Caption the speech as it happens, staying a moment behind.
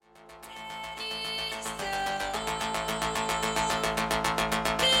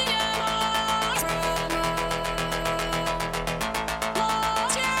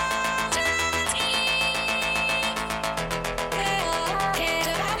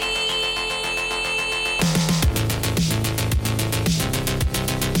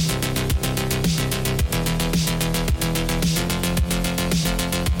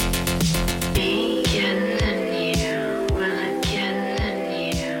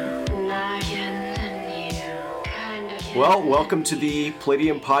Well, welcome to the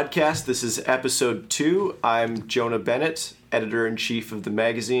Palladium Podcast. This is episode 2. I'm Jonah Bennett, editor-in-chief of the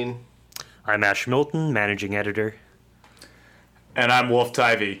magazine. I'm Ash Milton, managing editor. And I'm Wolf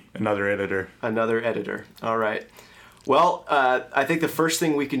Tivey, another editor. Another editor. All right. Well, I think the first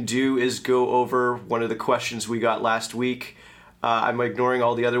thing we can do is go over one of the questions we got last week. I'm ignoring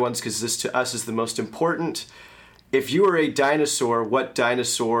all the other ones because this to us is the most important. If you were a dinosaur, what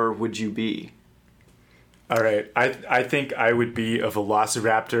dinosaur would you be? All right. I think I would be a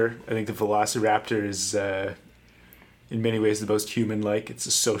velociraptor. I think the velociraptor is, in many ways, the most human-like. It's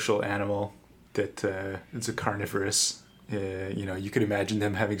a social animal that it's a carnivorous. You could imagine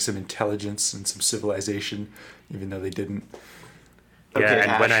them having some intelligence and some civilization, even though they didn't. Yeah, Okay,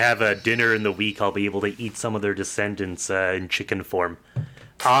 and Ash. when I have a dinner in the week, I'll be able to eat some of their descendants in chicken form.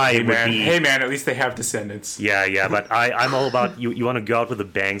 Hey man, at least they have descendants. Yeah, but I'm all about, you want to go out with a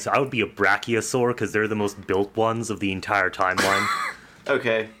bang, so I would be a brachiosaur, because they're the most built ones of the entire timeline.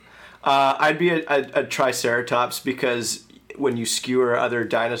 Okay. I'd be a triceratops because when you skewer other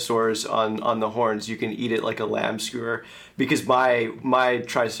dinosaurs on the horns, you can eat it like a lamb skewer. Because my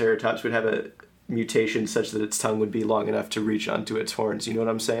triceratops would have a mutation such that its tongue would be long enough to reach onto its horns. You know what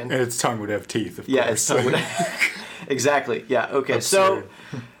I'm saying? And its tongue would have teeth, of Yeah, course. its tongue would. Exactly. Yeah. Okay. Absurd.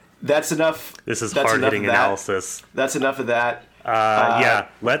 So that's enough. This is that's hard-hitting enough of that. analysis. That's enough of that.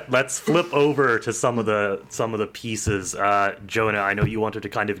 Let's flip over to some of the pieces. Jonah, I know you wanted to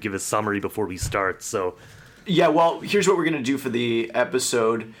kind of give a summary before we start, so... Yeah, well, here's what we're going to do for the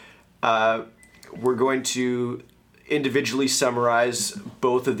episode. We're going to individually summarize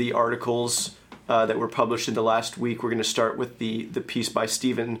both of the articles that were published in the last week. We're going to start with the piece by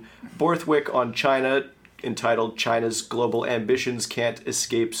Stephen Borthwick on China, entitled China's Global Ambitions Can't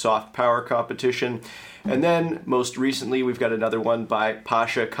Escape Soft Power Competition. And then, most recently, we've got another one by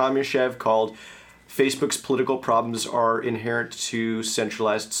Pasha Kamyshev called Facebook's Political Problems Are Inherent to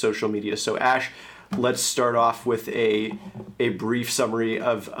Centralized Social Media. So, Ash, let's start off with a brief summary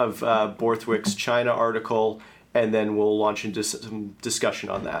of Borthwick's China article, and then we'll launch into some discussion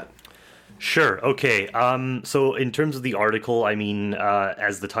on that. Sure, okay. So in terms of the article, I mean,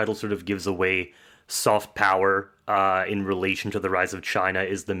 as the title sort of gives away, soft power in relation to the rise of China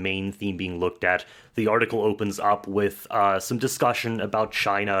is the main theme being looked at. The article opens up with some discussion about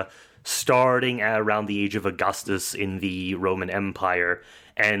China starting at around the age of Augustus in the Roman Empire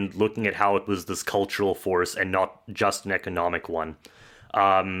and looking at how it was this cultural force and not just an economic one.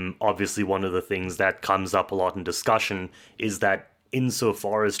 Obviously, one of the things that comes up a lot in discussion is that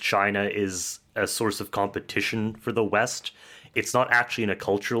insofar as China is a source of competition for the West, it's not actually in a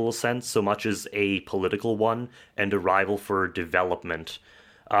cultural sense so much as a political one and a rival for development.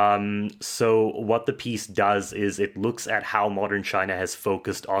 So what the piece does is it looks at how modern China has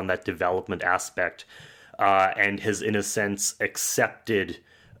focused on that development aspect and has, in a sense, accepted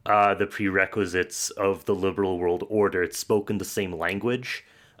the prerequisites of the liberal world order. It's spoken the same language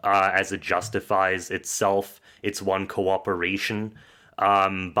as it justifies itself. It's won cooperation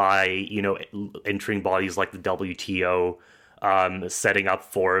by, entering bodies like the WTO, setting up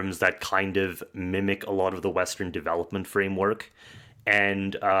forums that kind of mimic a lot of the Western development framework,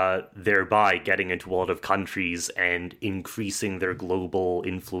 and thereby getting into a lot of countries and increasing their global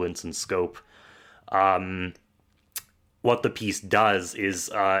influence and scope. What the piece does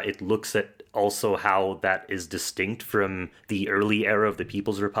is it looks at also how that is distinct from the early era of the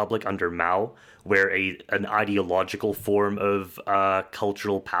People's Republic under Mao, where an ideological form of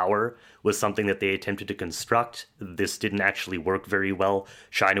cultural power was something that they attempted to construct. This didn't actually work very well.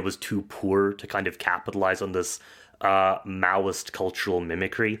 China was too poor to kind of capitalize on this Maoist cultural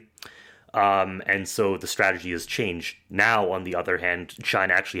mimicry. And so the strategy has changed. Now, on the other hand,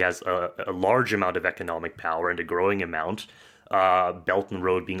 China actually has a large amount of economic power and a growing amount. Belt and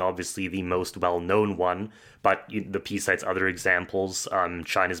Road being obviously the most well-known one, but the piece cites other examples.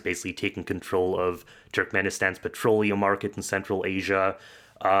 China's basically taken control of Turkmenistan's petroleum market in Central Asia.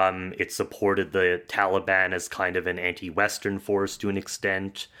 It supported the Taliban as kind of an anti-Western force to an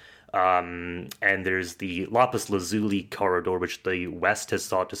extent. And there's the Lapis Lazuli corridor, which the West has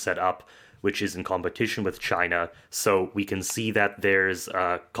sought to set up, which is in competition with China. So we can see that there's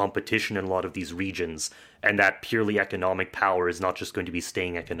competition in a lot of these regions, and that purely economic power is not just going to be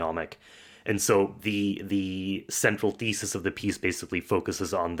staying economic. And so the central thesis of the piece basically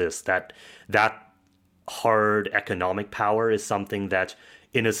focuses on this, that hard economic power is something that,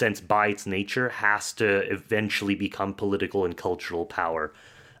 in a sense, by its nature, has to eventually become political and cultural power.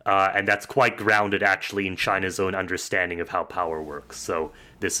 And that's quite grounded, actually, in China's own understanding of how power works. So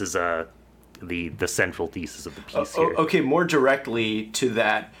this is the central thesis of the piece here. Okay, more directly to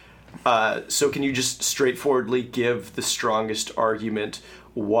that, So can you just straightforwardly give the strongest argument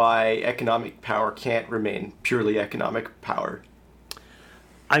why economic power can't remain purely economic power?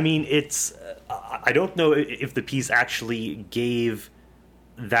 I mean, I don't know if the piece actually gave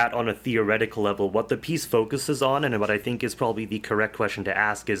that on a theoretical level. What the piece focuses on, and what I think is probably the correct question to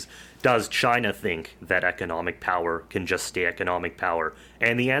ask, is does China think that economic power can just stay economic power?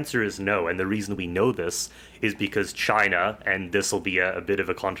 And the answer is no. And the reason we know this is because China, and this will be a bit of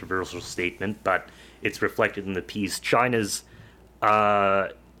a controversial statement, but it's reflected in the piece, China's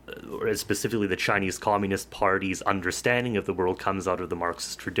or specifically the Chinese Communist Party's understanding of the world comes out of the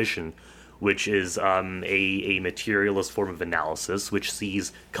Marxist tradition, which is a materialist form of analysis, which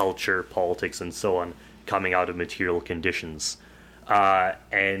sees culture, politics, and so on coming out of material conditions.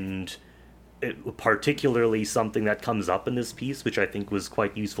 And particularly something that comes up in this piece, which I think was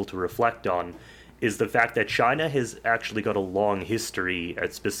quite useful to reflect on, is the fact that China has actually got a long history,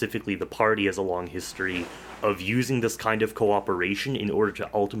 specifically the party has a long history, of using this kind of cooperation in order to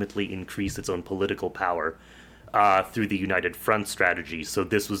ultimately increase its own political power through the United Front strategy. So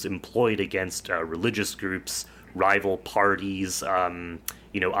this was employed against religious groups, rival parties,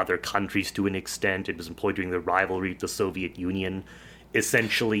 other countries to an extent. It was employed during the rivalry with the Soviet Union.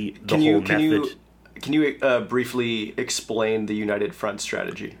 Essentially, the whole method... Can you briefly explain the United Front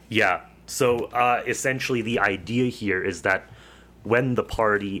strategy? Yeah. So essentially the idea here is that when the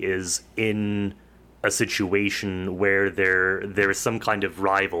party is in a situation where there is some kind of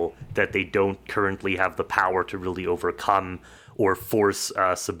rival that they don't currently have the power to really overcome or force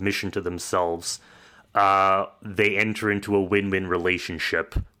submission to themselves, they enter into a win-win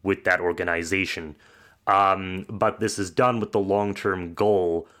relationship with that organization. But this is done with the long-term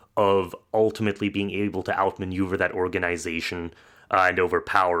goal of ultimately being able to outmaneuver that organization and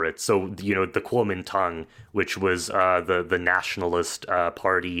overpower it. So, the Kuomintang, which was the nationalist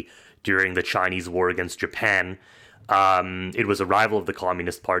party during the Chinese war against Japan, it was a rival of the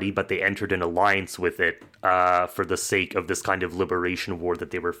Communist Party, but they entered an alliance with it for the sake of this kind of liberation war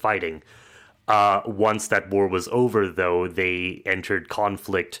that they were fighting. Once that war was over, though, they entered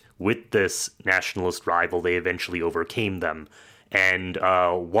conflict with this nationalist rival. They eventually overcame them. And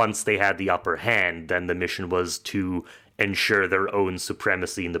once they had the upper hand, then the mission was to ensure their own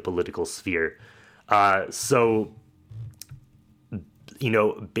supremacy in the political sphere. So,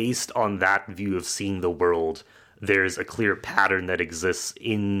 based on that view of seeing the world, there's a clear pattern that exists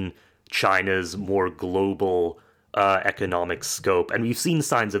in China's more global economic scope. And we've seen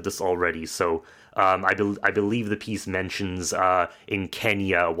signs of this already. So I believe the piece mentions in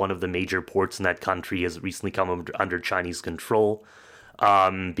Kenya, one of the major ports in that country has recently come under Chinese control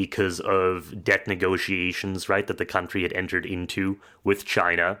because of debt negotiations, right, that the country had entered into with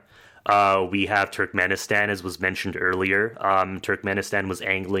China. We have Turkmenistan, as was mentioned earlier. Turkmenistan was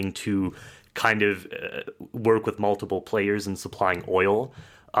angling to kind of work with multiple players in supplying oil.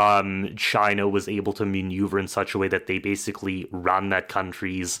 China was able to maneuver in such a way that they basically run that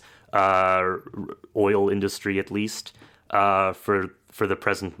country's oil industry, at least, for the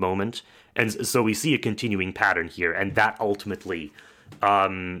present moment. And so we see a continuing pattern here, and that ultimately,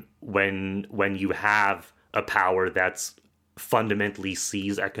 when you have a power that's fundamentally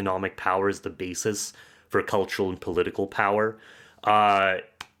sees economic power as the basis for cultural and political power,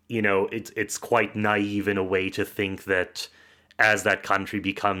 it's quite naive in a way to think that as that country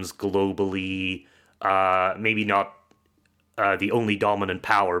becomes globally, maybe not the only dominant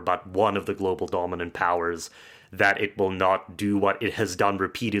power, but one of the global dominant powers, that it will not do what it has done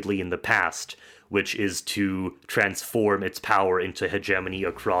repeatedly in the past, which is to transform its power into hegemony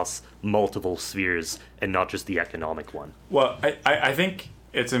across multiple spheres and not just the economic one. Well, I think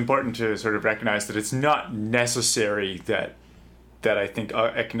it's important to sort of recognize that it's not necessary that I think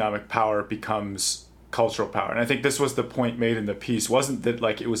economic power becomes cultural power. And I think this was the point made in the piece, wasn't that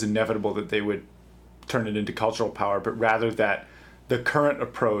like it was inevitable that they would turn it into cultural power, but rather that the current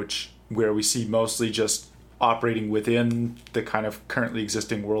approach, where we see mostly just operating within the kind of currently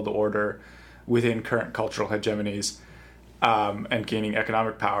existing world order, within current cultural hegemonies, and gaining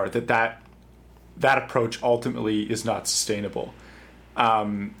economic power, that approach ultimately is not sustainable.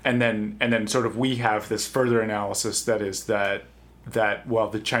 And then sort of we have this further analysis that is that well,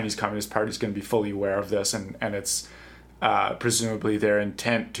 the Chinese Communist Party is going to be fully aware of this, and it's presumably their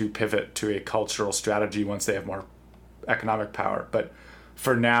intent to pivot to a cultural strategy once they have more economic power. But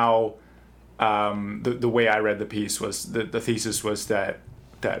for now, the way I read the piece was the thesis was that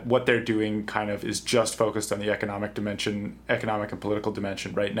what they're doing kind of is just focused on the economic dimension, economic and political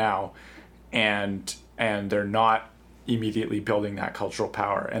dimension right now, and they're not immediately building that cultural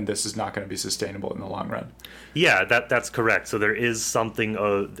power, and this is not going to be sustainable in the long run. Yeah, that's correct. So there is something,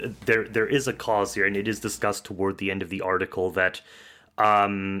 there is a cause here, and it is discussed toward the end of the article that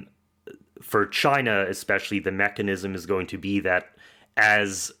for China especially, the mechanism is going to be that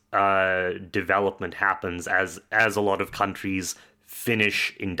as development happens, as a lot of countries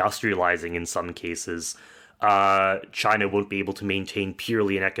finish industrializing in some cases, China won't be able to maintain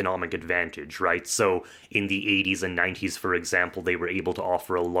purely an economic advantage, right? So in the 80s and 90s, for example, they were able to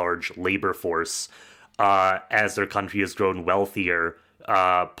offer a large labor force. As their country has grown wealthier,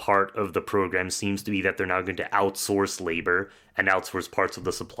 part of the program seems to be that they're now going to outsource labor and outsource parts of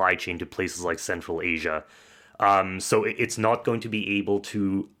the supply chain to places like Central Asia. So it's not going to be able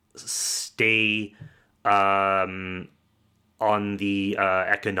to stay on the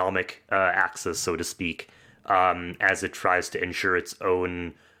economic axis, so to speak, as it tries to ensure its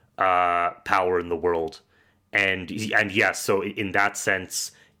own power in the world. And yes, so in that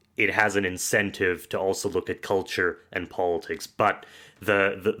sense, it has an incentive to also look at culture and politics. But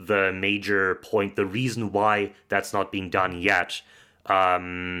the major point, the reason why that's not being done yet,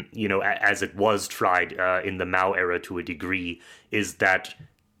 as it was tried in the Mao era to a degree, is that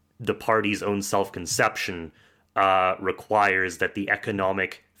the party's own self-conception requires that the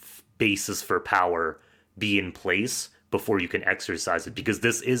economic basis for power be in place before you can exercise it, because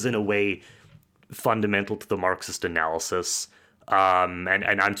this is in a way fundamental to the Marxist analysis. And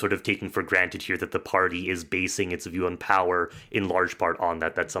I'm sort of taking for granted here that the party is basing its view on power in large part on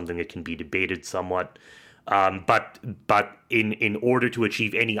that. That's something that can be debated somewhat. But in order to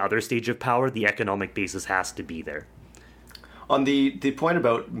achieve any other stage of power, the economic basis has to be there. On the point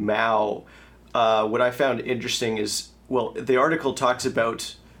about Mao, what I found interesting is, well, the article talks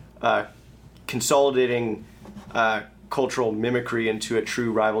about consolidating cultural mimicry into a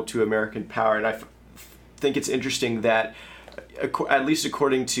true rival to American power, and I think it's interesting that, at least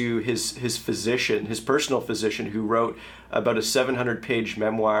according to his physician, his personal physician, who wrote about a 700-page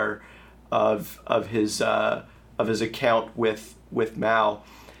memoir of his account with Mao,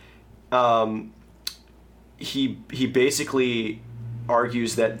 he basically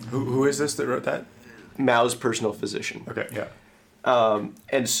argues that who is this that wrote that? Mao's personal physician. Okay, yeah.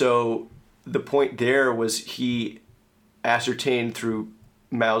 And so the point there was he ascertained through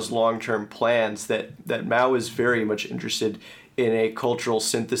Mao's long-term plans that Mao was very much interested in a cultural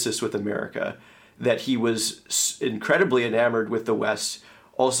synthesis with America, that he was incredibly enamored with the West,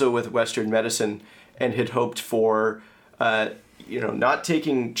 also with Western medicine, and had hoped for, not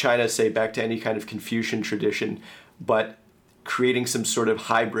taking China, say, back to any kind of Confucian tradition, but creating some sort of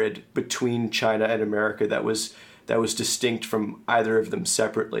hybrid between China and America that was distinct from either of them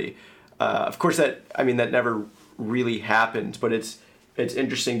separately. Of course, that never really happened, but it's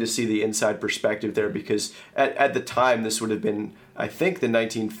interesting to see the inside perspective there, because at the time, this would have been, I think, the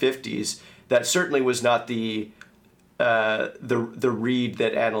 1950s. That certainly was not the read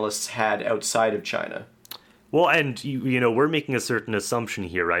that analysts had outside of China. Well, and we're making a certain assumption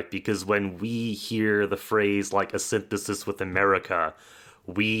here, right? Because when we hear the phrase like a synthesis with America,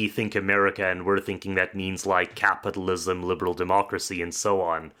 we think America, and we're thinking that means like capitalism, liberal democracy, and so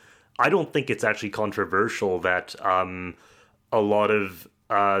on. I don't think it's actually controversial that a lot of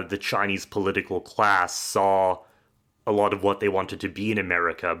the Chinese political class saw a lot of what they wanted to be in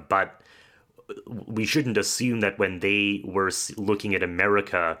America, but we shouldn't assume that when they were looking at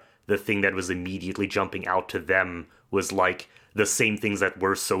America, the thing that was immediately jumping out to them was like the same things that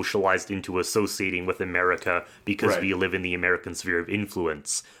we're socialized into associating with America because Right. we live in the American sphere of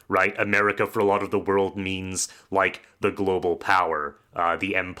influence, right? America for a lot of the world means like the global power,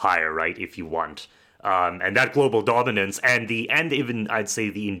 the empire, right, if you want. And that global dominance and even I'd say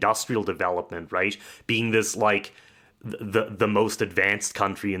the industrial development, right, being this like the most advanced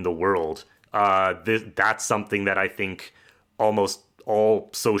country in the world. That's something that I think almost all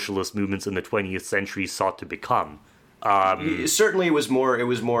socialist movements in the 20th century sought to become. Certainly, it was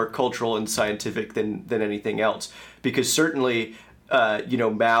more cultural and scientific than anything else, because certainly,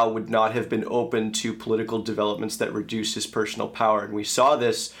 Mao would not have been open to political developments that reduced his personal power, and we saw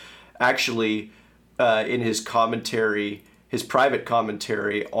this actually in his commentary, his private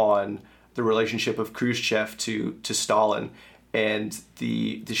commentary on the relationship of Khrushchev to Stalin, and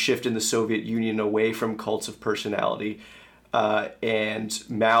the shift in the Soviet Union away from cults of personality, and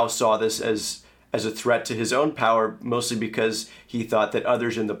Mao saw this as a threat to his own power, mostly because he thought that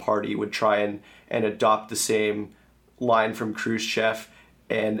others in the party would try and adopt the same line from Khrushchev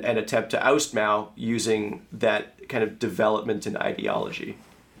and attempt to oust Mao using that kind of development in ideology.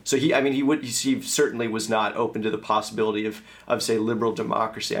 So he certainly was not open to the possibility of say liberal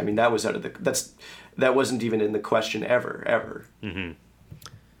democracy. I mean, that was that wasn't even in the question ever. Mm-hmm.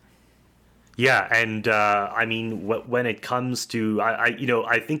 Yeah, and I mean, when it comes to,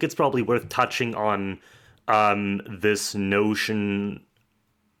 I think it's probably worth touching on this notion,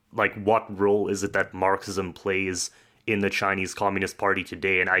 like what role is it that Marxism plays in the Chinese Communist Party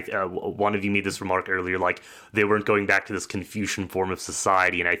today. And one of you made this remark earlier, like they weren't going back to this Confucian form of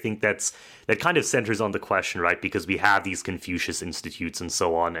society. And I think that kind of centers on the question, right? Because we have these Confucius institutes and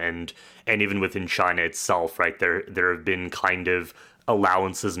so on, and even within China itself, right? There have been kind of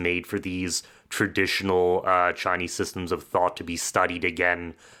allowances made for these traditional Chinese systems of thought to be studied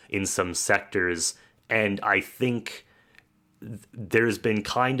again in some sectors. And I think there's been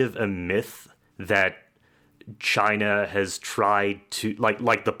kind of a myth that China has tried to,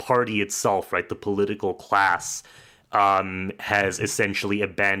 like the party itself, right, the political class, has essentially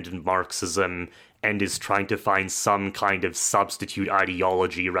abandoned Marxism and is trying to find some kind of substitute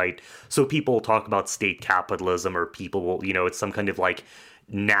ideology, right? So people talk about state capitalism, or people will, it's some kind of like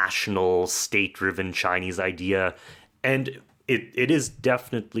national state-driven Chinese idea. And it is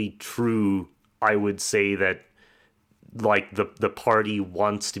definitely true, I would say, that like the party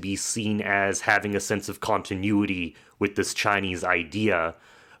wants to be seen as having a sense of continuity with this Chinese idea,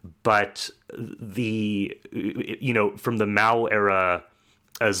 but from the Mao era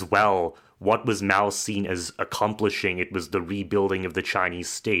as well, what was Mao seen as accomplishing? It was the rebuilding of the Chinese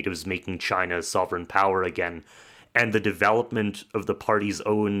state. It was making China a sovereign power again, and the development of the party's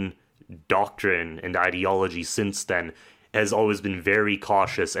own doctrine and ideology since then has always been very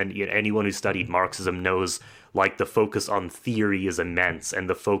cautious. And anyone who studied Marxism knows, like, the focus on theory is immense, and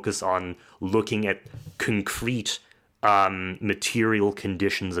the focus on looking at concrete material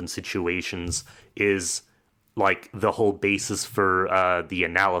conditions and situations is like the whole basis for the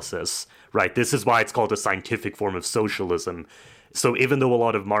analysis, right? This is why it's called a scientific form of socialism. So even though a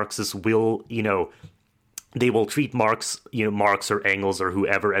lot of Marxists will, they will treat Marx or Engels or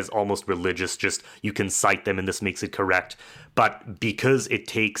whoever as almost religious, just you can cite them and this makes it correct. But because it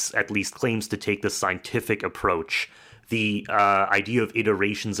takes, at least claims to take, the scientific approach, the idea of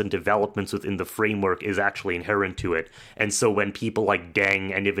iterations and developments within the framework is actually inherent to it. And so when people like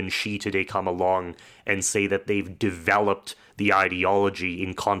Deng and even Xi today come along and say that they've developed the ideology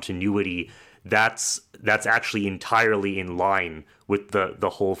in continuity, that's actually entirely in line with the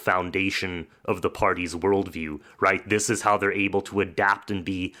whole foundation of the party's worldview, right? This is how they're able to adapt and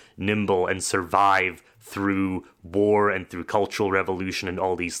be nimble and survive through war and through cultural revolution and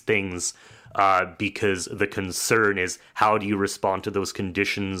all these things, because the concern is, how do you respond to those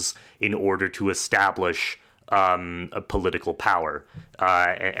conditions in order to establish a political power?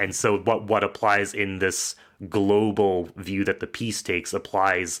 And so what applies in this global view that the piece takes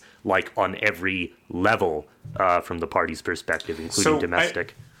applies like on every level from the party's perspective, including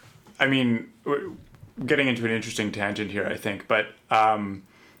domestic. I mean, we're getting into an interesting tangent here, I think, but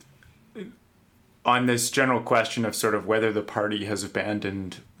on this general question of sort of whether the party has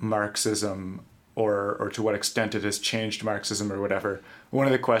abandoned Marxism or to what extent it has changed Marxism or whatever, one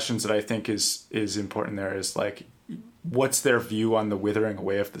of the questions that I think is important there is like, what's their view on the withering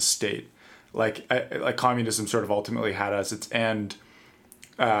away of the state? Like communism sort of ultimately had as its end,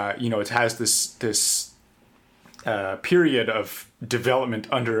 it has this period of development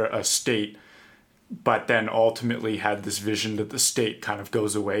under a state, but then ultimately had this vision that the state kind of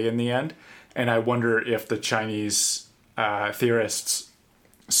goes away in the end. And I wonder if the Chinese theorists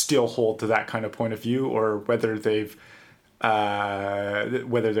still hold to that kind of point of view, or whether they're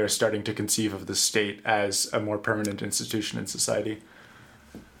starting to conceive of the state as a more permanent institution in society.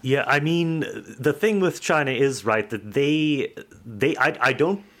 Yeah, I mean, the thing with China is, right, that I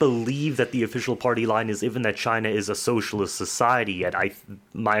don't believe that the official party line is even that China is a socialist society yet.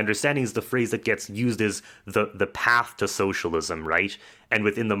 My understanding is the phrase that gets used is the path to socialism, right? And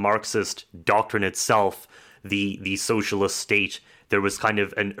within the Marxist doctrine itself, the socialist state, there was kind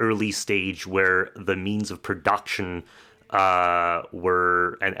of an early stage where the means of production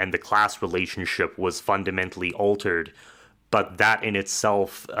were, and the class relationship was fundamentally altered. But that in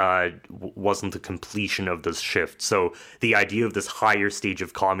itself wasn't the completion of this shift. So the idea of this higher stage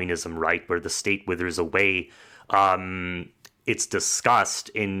of communism, right, where the state withers away, it's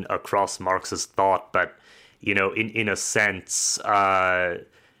discussed across Marxist thought, but in a sense,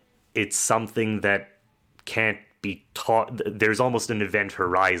 it's something that can't be taught. There's almost an event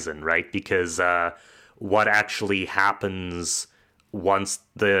horizon, right? Because what actually happens once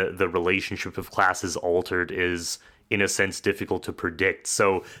the relationship of class is altered is, in a sense, difficult to predict.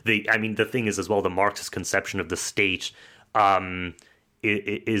 So the thing is as well, the Marxist conception of the state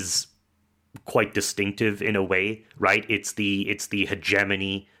is quite distinctive in a way, right? It's the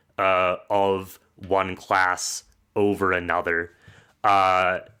hegemony of one class over another.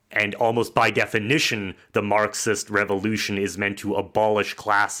 And almost by definition, the Marxist revolution is meant to abolish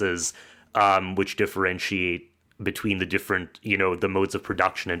classes, which differentiate between the different, the modes of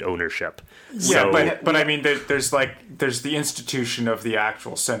production and ownership. Yeah, but I mean, there's the institution of the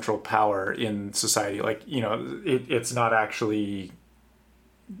actual central power in society. Like, it's not actually.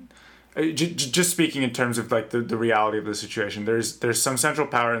 Just speaking in terms of like the reality of the situation, there's some central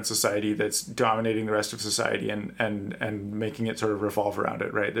power in society that's dominating the rest of society and making it sort of revolve around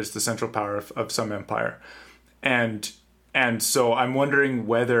it, right? There's the central power of some empire, and so I'm wondering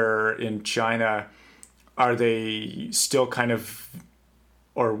whether in China, are they still kind of,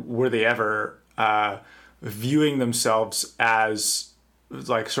 or were they ever viewing themselves as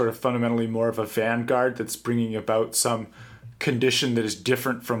like sort of fundamentally more of a vanguard that's bringing about some condition that is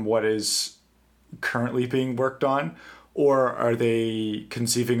different from what is currently being worked on, or are they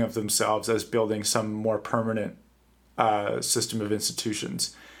conceiving of themselves as building some more permanent system of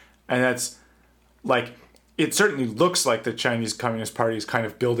institutions? And that's like, it certainly looks like the Chinese Communist Party is kind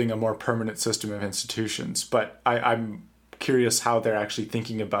of building a more permanent system of institutions, but I'm curious how they're actually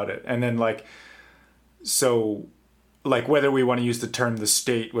thinking about it. And then like, so like whether we want to use the term the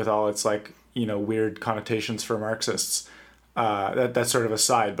state with all its like, weird connotations for Marxists, that's sort of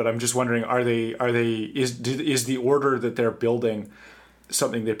aside, but I'm just wondering, is the order that they're building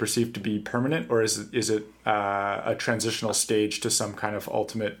something they perceive to be permanent, or is it a transitional stage to some kind of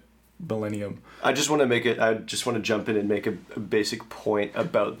ultimate millennium? I just want to jump in and make a basic point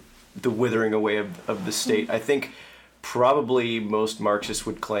about the withering away of the state. I think probably most Marxists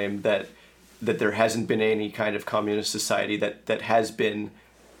would claim that there hasn't been any kind of communist society that has been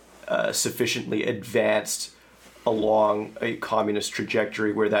sufficiently advanced along a communist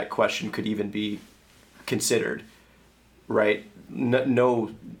trajectory where that question could even be considered, right?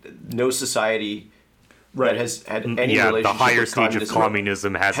 No society that has had any relationship the higher with stage of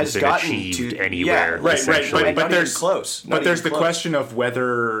communism hasn't been achieved anywhere. Right. But there's close. But there's the question of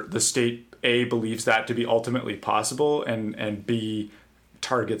whether the state A believes that to be ultimately possible, and B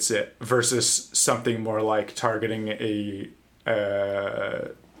targets it, versus something more like targeting a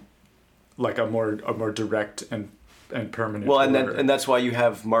more direct and permanent. Well, and that's why you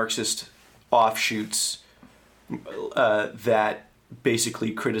have Marxist offshoots that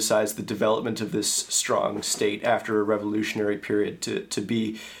basically criticize the development of this strong state after a revolutionary period to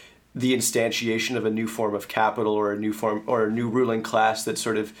be the instantiation of a new form of capital or a new ruling class that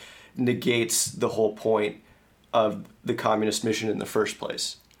sort of negates the whole point of the communist mission in the first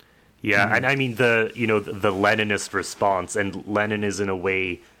place. Yeah, and I mean the Leninist response, and Lenin is in a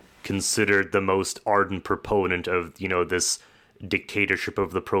way considered the most ardent proponent of this dictatorship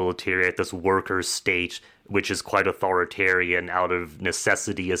of the proletariat, this worker state, which is quite authoritarian out of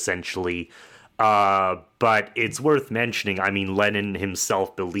necessity, essentially. But it's worth mentioning, I mean, Lenin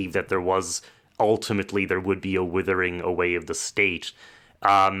himself believed that there would be a withering away of the state.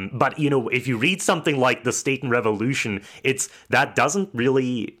 But, if you read something like The State and Revolution, that doesn't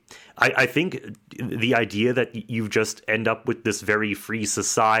really... I think the idea that you just end up with this very free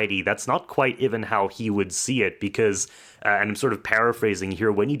society, that's not quite even how he would see it, because, and I'm sort of paraphrasing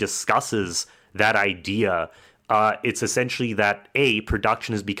here, when he discusses that idea, it's essentially that, A,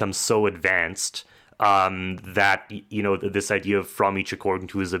 production has become so advanced that, this idea of from each according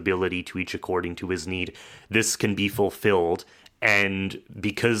to his ability to each according to his need, this can be fulfilled. And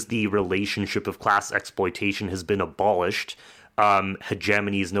because the relationship of class exploitation has been abolished,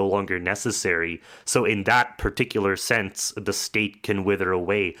 hegemony is no longer necessary. So in that particular sense, the state can wither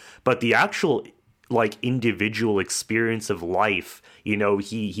away. But the actual individual experience of life,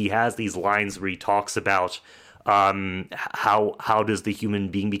 he has these lines where he talks about how does the human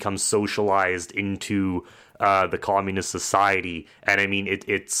being become socialized into the communist society. And I mean,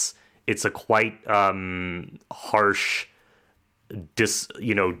 it's a quite harsh,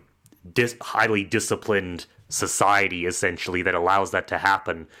 highly disciplined society, essentially, that allows that to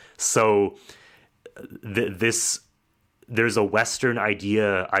happen. So there's a Western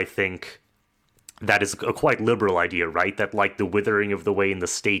idea, I think, that is a quite liberal idea, right? That the withering of the way in the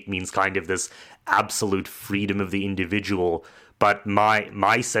state means kind of this absolute freedom of the individual. But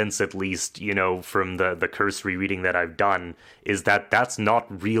my sense, at least, from the cursory reading that I've done, is that that's not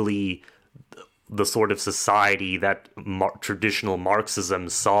really the sort of society that traditional Marxism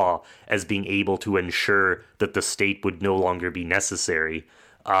saw as being able to ensure that the state would no longer be necessary.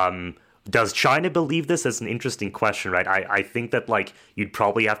 Does China believe this? That's an interesting question, right? I think that you'd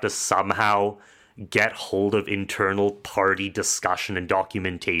probably have to somehow get hold of internal party discussion and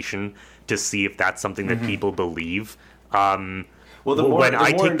documentation to see if that's something that people believe. Well, the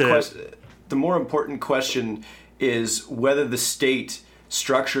more important question is whether the state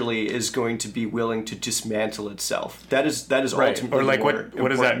structurally is going to be willing to dismantle itself. That is right. ultimately or like what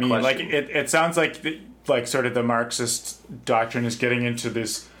does that mean? Question. Like it sounds like sort of the Marxist doctrine is getting into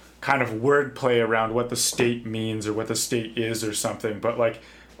this kind of wordplay around what the state means or what the state is or something, but like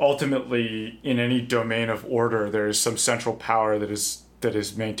ultimately in any domain of order there is some central power that is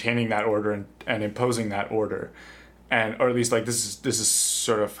maintaining that order and imposing that order, and or at least like this is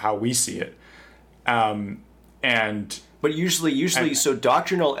sort of how we see it. But usually, so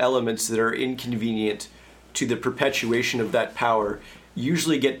doctrinal elements that are inconvenient to the perpetuation of that power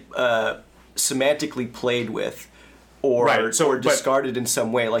usually get semantically played with, or discarded in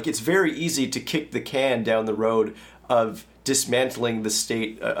some way. Like, it's very easy to kick the can down the road of dismantling the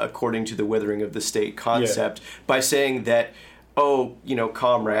state according to the withering of the state concept by saying that, oh,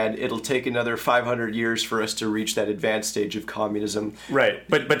 comrade, it'll take another 500 years for us to reach that advanced stage of communism. Right,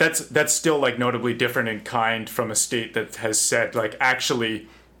 but that's still like notably different in kind from a state that has said like actually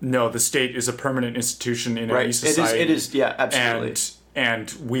no, the state is a permanent institution in any society. It is, yeah, absolutely.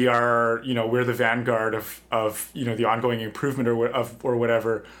 And we are, we're the vanguard of the ongoing improvement or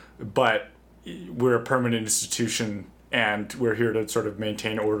whatever, but we're a permanent institution. And we're here to sort of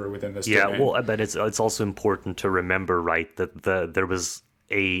maintain order within this domain. Yeah, well, but it's also important to remember, right, that there was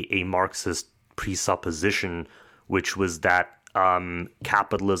a Marxist presupposition, which was that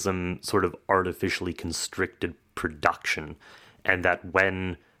capitalism sort of artificially constricted production, and that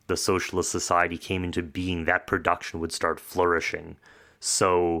when the socialist society came into being, that production would start flourishing.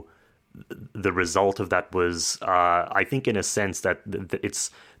 So the result of that was, I think, in a sense, that it's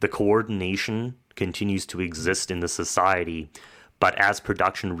the coordination continues to exist in the society, but as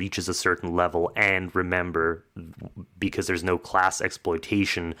production reaches a certain level, and remember, because there's no class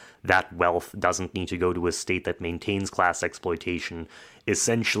exploitation, that wealth doesn't need to go to a state that maintains class exploitation.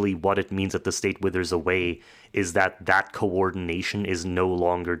 Essentially, what it means that the state withers away is that coordination is no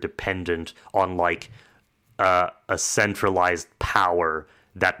longer dependent on like a centralized power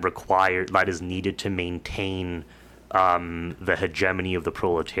that is needed to maintain the hegemony of the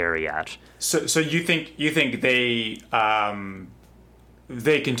proletariat. So you think they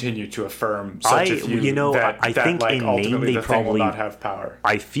continue to affirm such a view I think like in ultimately name they the probably thing will not have power.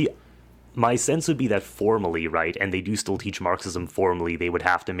 I feel my sense would be that formally, right, and they do still teach Marxism formally, they would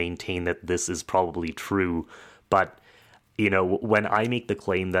have to maintain that this is probably true. But when I make the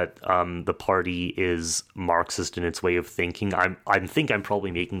claim that the party is Marxist in its way of thinking, I'm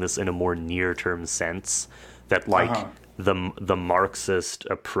probably making this in a more near-term sense, that the Marxist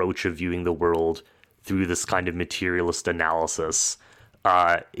approach of viewing the world through this kind of materialist analysis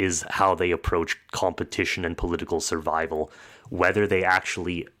is how they approach competition and political survival. Whether they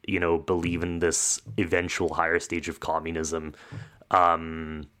actually, believe in this eventual higher stage of communism,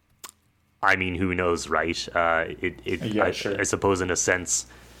 I mean, who knows, right? Sure. I suppose, in a sense,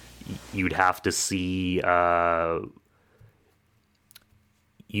 you'd have to see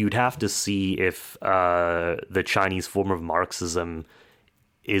if the Chinese form of Marxism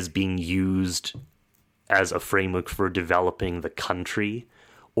is being used as a framework for developing the country,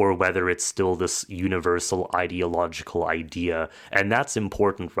 or whether it's still this universal ideological idea. And that's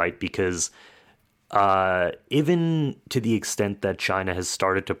important, right? Because even to the extent that China has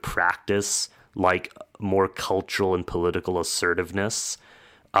started to practice like more cultural and political assertiveness,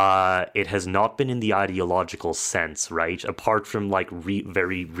 it has not been in the ideological sense, right? Apart from like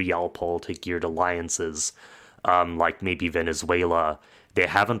very realpolitik geared alliances, like maybe Venezuela, they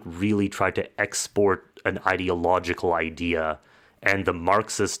haven't really tried to export an ideological idea, and the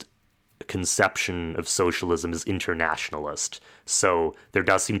Marxist conception of socialism is internationalist. So there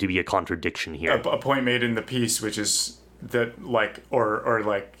does seem to be a contradiction here. A point made in the piece, which is that like, or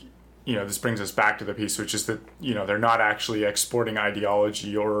like, this brings us back to the piece, which is that, they're not actually exporting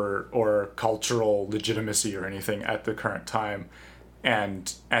ideology or cultural legitimacy or anything at the current time.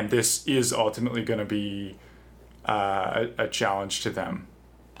 And this is ultimately going to be a challenge to them.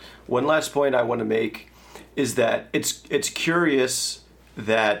 One last point I want to make is that it's curious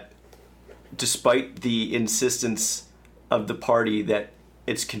that despite the insistence of the party that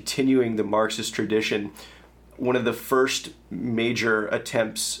it's continuing the Marxist tradition, one of the first major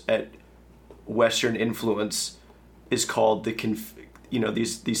attempts at Western influence is called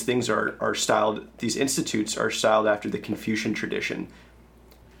these things are styled, these institutes are styled after the Confucian tradition.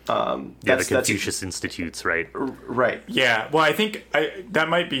 The Confucius Institutes, right? Right. Yeah, well, I think that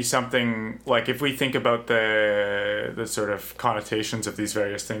might be something, like, if we think about the sort of connotations of these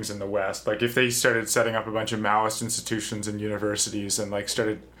various things in the West, like if they started setting up a bunch of Maoist institutions and universities and like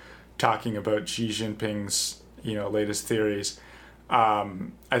started talking about Xi Jinping's, latest theories, I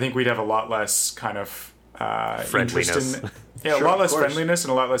think we'd have a lot less kind of friendliness. A lot less friendliness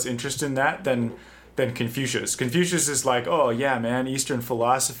and a lot less interest in that than Confucius. Confucius is like, oh yeah, man, Eastern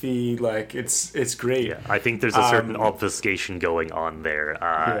philosophy, like it's great. Yeah, I think there's a certain obfuscation going on there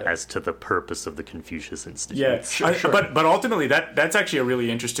as to the purpose of the Confucius Institute. Yeah, sure. But ultimately that's actually a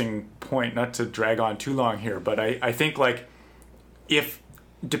really interesting point. Not to drag on too long here, but I think, like, if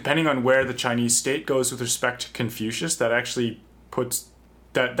depending on where the Chinese state goes with respect to Confucius, that actually puts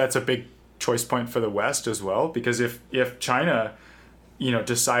that's a big choice point for the West as well, because if China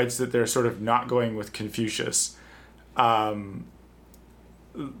decides that they're sort of not going with Confucius,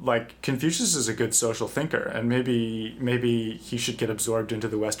 like, Confucius is a good social thinker, and maybe he should get absorbed into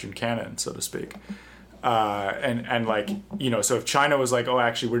the Western canon, so to speak. And like, so if China was like, oh,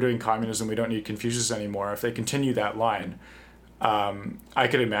 actually, we're doing communism, we don't need Confucius anymore, if they continue that line, I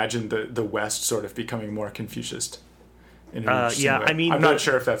could imagine the West sort of becoming more Confucianist. Yeah, way. I mean, I'm not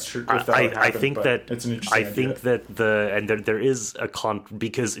sure if that's true. I think that it's an interesting idea. There is a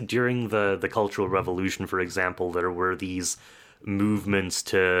because during the Cultural Revolution, for example, there were these movements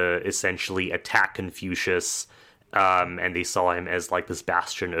to essentially attack Confucius, and they saw him as like this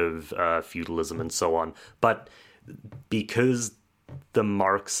bastion of feudalism and so on. But because the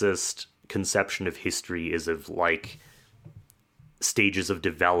Marxist conception of history is of like stages of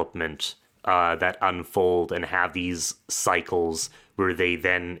development that unfold and have these cycles where they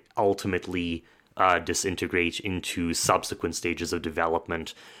then ultimately disintegrate into subsequent stages of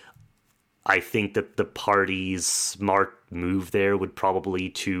development. I think that the party's smart move there would probably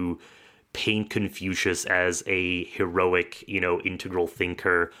to paint Confucius as a heroic, integral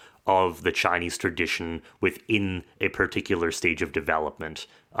thinker of the Chinese tradition within a particular stage of development.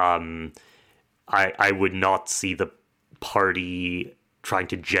 I would not see the party trying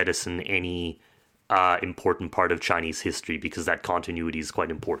to jettison any important part of Chinese history, because that continuity is quite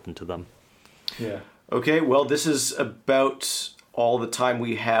important to them. Yeah. Okay, well, this is about all the time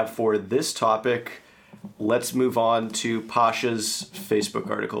we have for this topic. Let's move on to Pasha's Facebook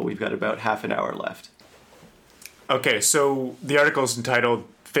article. We've got about half an hour left. Okay, so the article is entitled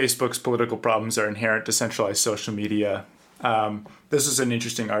 "Facebook's Political Problems Are Inherent to Centralized Social Media." This is an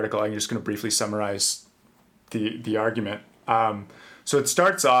interesting article. I'm just going to briefly summarize the argument. So it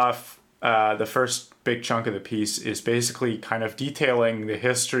starts off, the first big chunk of the piece is basically kind of detailing the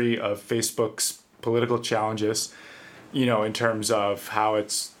history of Facebook's political challenges, in terms of how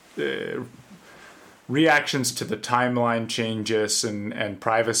it's reactions to the timeline changes and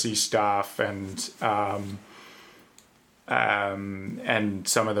privacy stuff and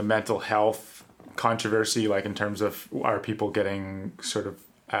some of the mental health controversy, like in terms of, are people getting sort of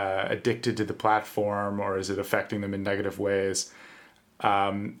addicted to the platform, or is it affecting them in negative ways?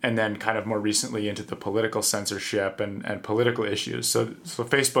 And then kind of more recently into the political censorship and political issues. So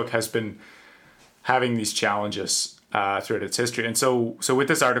Facebook has been having these challenges throughout its history. And so with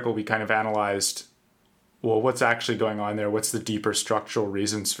this article, we kind of analyzed, well, what's actually going on there? What's the deeper structural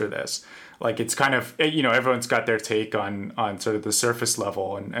reasons for this? Like, it's kind of, everyone's got their take on sort of the surface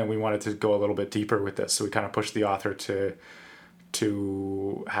level, and we wanted to go a little bit deeper with this. So we kind of pushed the author to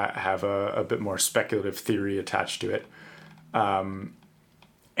have a bit more speculative theory attached to it.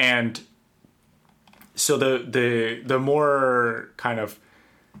 And so the more kind of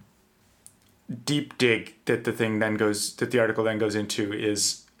deep dig that the article then goes into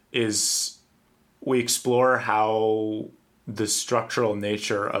is we explore how the structural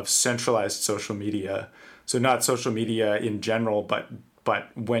nature of centralized social media, so not social media in general, but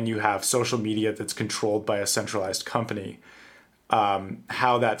when you have social media that's controlled by a centralized company,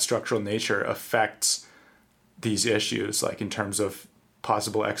 how that structural nature affects these issues, like in terms of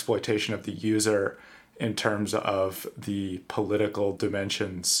possible exploitation of the user, in terms of the political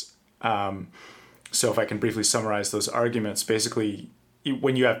dimensions. So if I can briefly summarize those arguments, basically,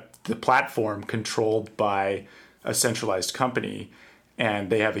 when you have the platform controlled by a centralized company, and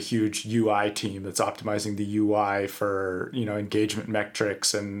they have a huge UI team that's optimizing the UI for, engagement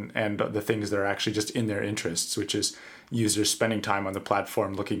metrics and the things that are actually just in their interests, which is users spending time on the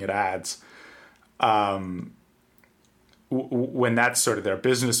platform looking at ads. When that's sort of their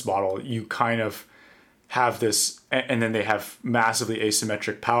business model, you kind of have this, and then they have massively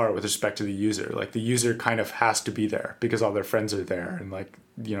asymmetric power with respect to the user. Like, the user kind of has to be there because all their friends are there, and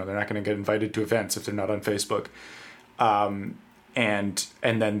they're not going to get invited to events if they're not on Facebook. and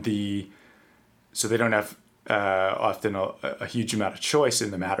then so they don't have often a huge amount of choice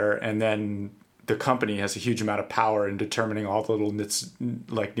in the matter, and then the company has a huge amount of power in determining all the little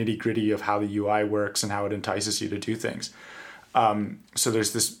nitty gritty of how the UI works and how it entices you to do things. So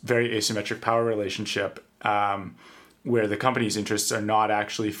there's this very asymmetric power relationship where the company's interests are not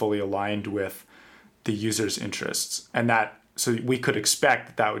actually fully aligned with the user's interests, and so we could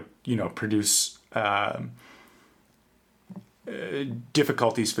expect that would produce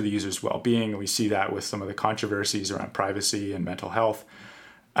difficulties for the user's well-being. We see that with some of the controversies around privacy and mental health.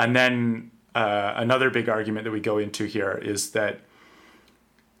 And then another big argument that we go into here is that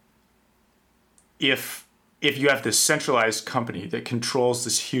if you have this centralized company that controls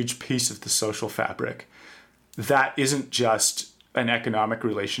this huge piece of the social fabric, that isn't just an economic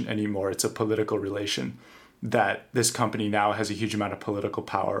relation anymore, it's a political relation. That this company now has a huge amount of political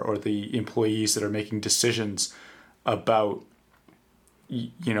power, or the employees that are making decisions about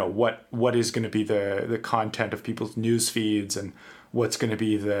what is going to be the content of people's news feeds, and what's going to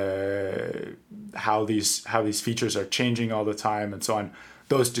be how these features are changing all the time, and so on.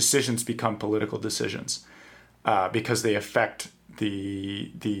 Those decisions become political decisions because they affect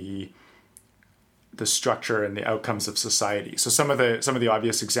the structure and the outcomes of society. So some of the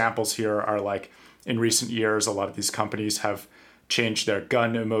obvious examples here are, like, in recent years, a lot of these companies have changed their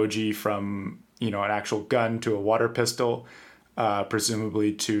gun emoji from an actual gun to a water pistol,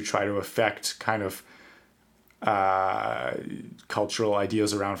 presumably to try to affect kind of cultural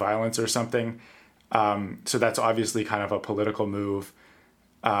ideas around violence or something. So that's obviously kind of a political move.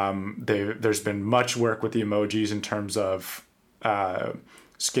 There's been much work with the emojis in terms of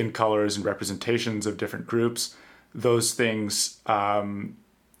skin colors and representations of different groups. Those things,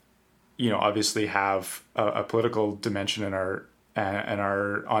 obviously have a political dimension and are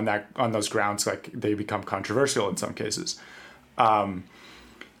on those grounds, like, they become controversial in some cases. And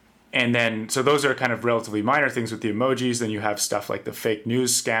then, so those are kind of relatively minor things with the emojis. Then you have stuff like the fake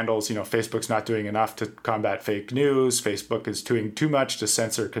news scandals. Facebook's not doing enough to combat fake news. Facebook is doing too much to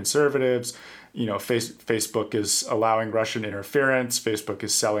censor conservatives. Facebook is allowing Russian interference. Facebook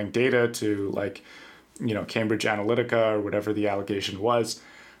is selling data to, like, Cambridge Analytica or whatever the allegation was.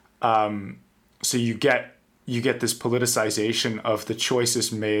 So you get this politicization of the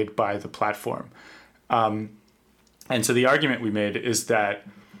choices made by the platform. And so the argument we made is that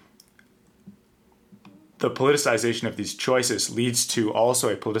the politicization of these choices leads to also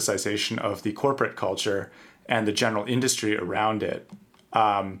a politicization of the corporate culture and the general industry around it.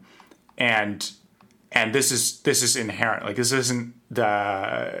 And this is inherent. Like, this isn't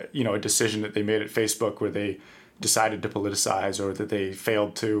a decision that they made at Facebook where they decided to politicize, or that they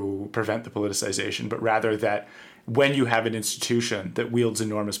failed to prevent the politicization, but rather that when you have an institution that wields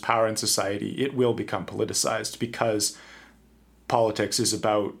enormous power in society, it will become politicized, because politics is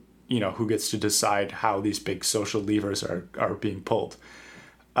about who gets to decide how these big social levers are being pulled.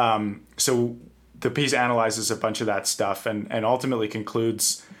 So the piece analyzes a bunch of that stuff and ultimately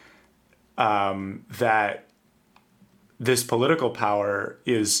concludes that this political power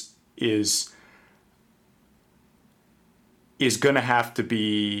is going to have to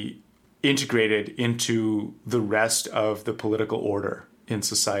be integrated into the rest of the political order in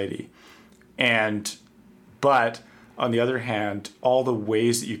society. But on the other hand, all the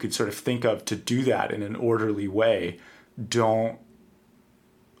ways that you could sort of think of to do that in an orderly way aren't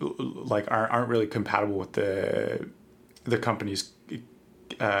really compatible with the company's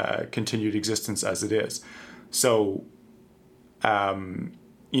continued existence as it is. So,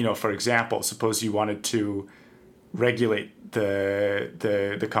 for example, suppose you wanted to regulate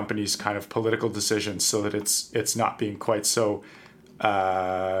the company's kind of political decisions so that it's not being quite so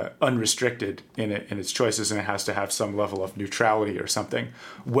unrestricted in its choices, and it has to have some level of neutrality or something.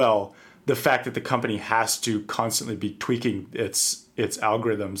 Well, the fact that the company has to constantly be tweaking its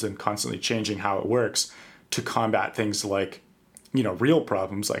algorithms and constantly changing how it works to combat things like, real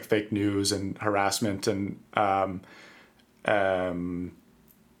problems like fake news and harassment and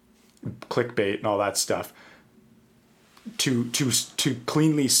clickbait and all that stuff, to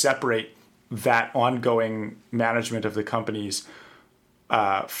cleanly separate that ongoing management of the companies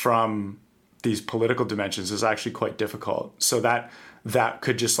from these political dimensions is actually quite difficult. So that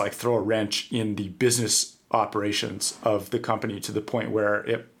could just like throw a wrench in the business operations of the company to the point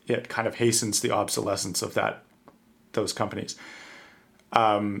where it kind of hastens the obsolescence of those companies.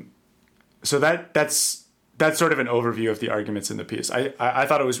 So that's sort of an overview of the arguments in the piece. I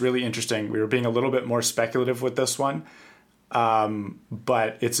thought it was really interesting. We were being a little bit more speculative with this one,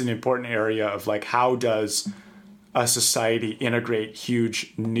 but it's an important area of like, how does a society integrate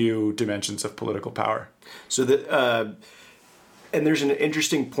huge new dimensions of political power? So And there's an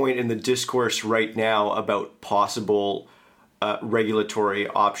interesting point in the discourse right now about possible regulatory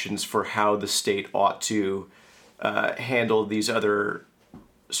options for how the state ought to handle these other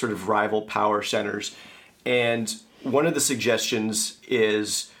sort of rival power centers. And one of the suggestions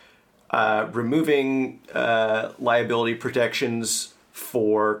is removing liability protections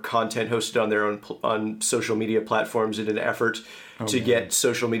for content hosted on their own on social media platforms in an effort to get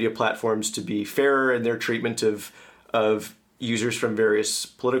social media platforms to be fairer in their treatment of users from various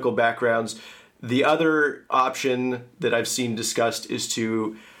political backgrounds. The other option that I've seen discussed is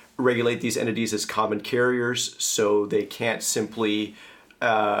to regulate these entities as common carriers, so they can't simply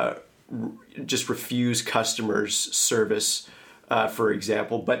just refuse customers service, for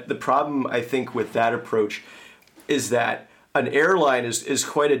example. But the problem, I think, with that approach is that an airline is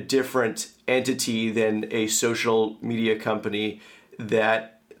quite a different entity than a social media company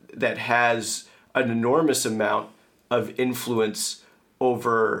that has an enormous amount of influence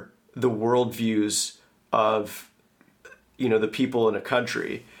over the worldviews of, the people in a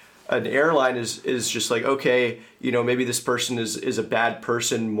country. An airline is just like, okay, maybe this person is a bad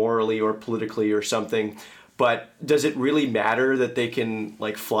person morally or politically or something, but does it really matter that they can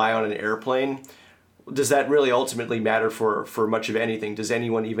fly on an airplane? Does that really ultimately matter for much of anything? Does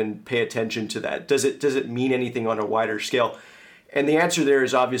anyone even pay attention to that? Does it mean anything on a wider scale? And the answer there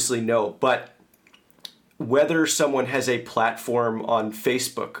is obviously no. But whether someone has a platform on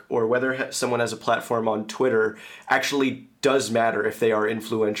Facebook or whether someone has a platform on Twitter actually does matter if they are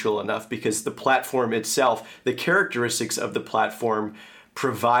influential enough, because the platform itself, the characteristics of the platform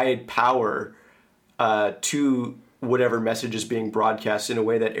provide power to whatever message is being broadcast in a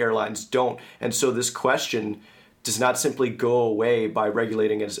way that airlines don't. And so this question does not simply go away by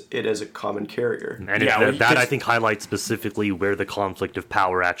regulating it as a common carrier. And that I think highlights specifically where the conflict of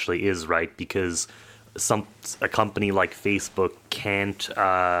power actually is, right? Because a company like Facebook can't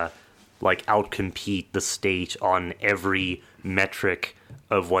outcompete the state on every metric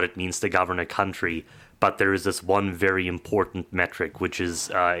of what it means to govern a country. But there is this one very important metric, which is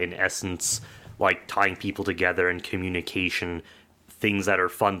in essence tying people together and communication, things that are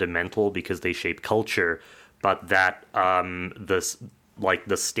fundamental because they shape culture, but that the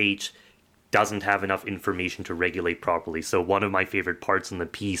state doesn't have enough information to regulate properly. So one of my favorite parts in the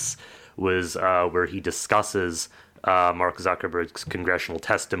piece was where he discusses Mark Zuckerberg's congressional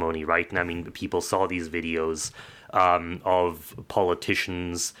testimony, right? And I mean, people saw these videos of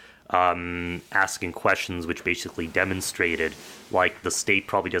politicians asking questions which basically demonstrated the state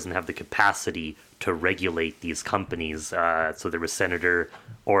probably doesn't have the capacity to regulate these companies. So there was Senator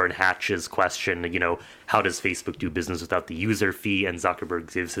Orrin Hatch's question, how does Facebook do business without the user fee? And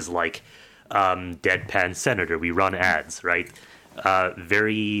Zuckerberg gives his deadpan, Senator, we run ads, right?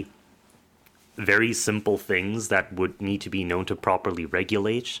 Very, very simple things that would need to be known to properly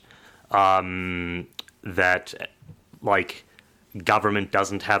regulate, that government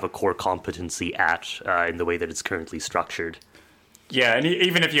doesn't have a core competency in the way that it's currently structured. Yeah, and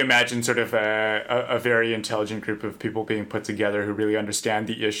even if you imagine sort of a very intelligent group of people being put together who really understand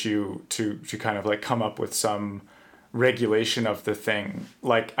the issue to kind of come up with some regulation of the thing,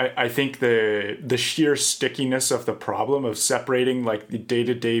 I think the sheer stickiness of the problem of separating the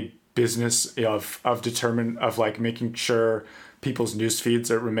day-to-day business of making sure people's news feeds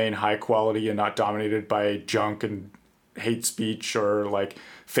remain high quality and not dominated by junk and hate speech or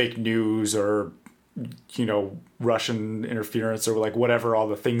fake news or Russian interference or whatever all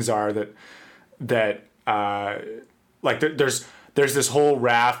the things are that there's this whole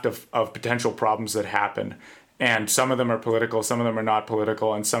raft of potential problems that happen, and some of them are political, some of them are not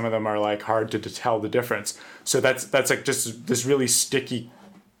political, and some of them are hard to tell the difference. So that's just this really sticky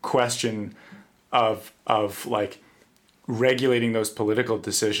question of regulating those political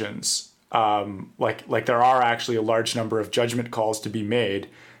decisions. There are actually a large number of judgment calls to be made,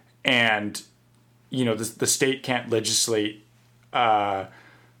 and the state can't legislate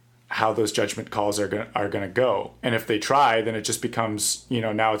how those judgment calls are going to go. And if they try, then it just becomes,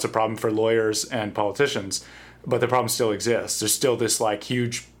 now it's a problem for lawyers and politicians, but the problem still exists. There's still this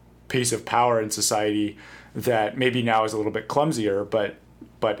huge piece of power in society that maybe now is a little bit clumsier, but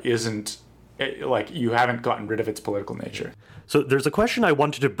isn't you haven't gotten rid of its political nature. So there's a question I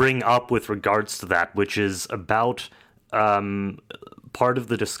wanted to bring up with regards to that, which is about part of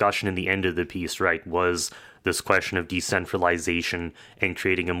the discussion in the end of the piece, right, was this question of decentralization and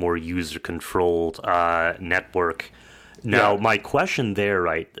creating a more user-controlled network. Now, my question there,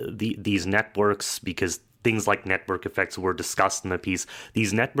 right, these networks, because things like network effects were discussed in the piece,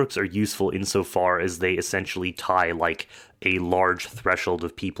 these networks are useful insofar as they essentially tie a large threshold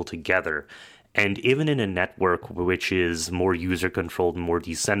of people together. And even in a network which is more user-controlled and more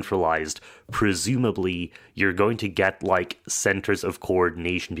decentralized, presumably you're going to get, like, centers of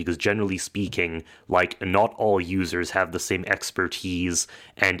coordination, because generally speaking, like, not all users have the same expertise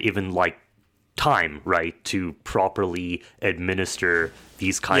and even, like, time, right, to properly administer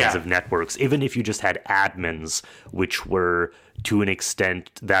these kinds of networks. Even if you just had admins, which were, to an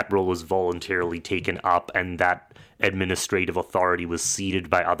extent, that role was voluntarily taken up and that administrative authority was ceded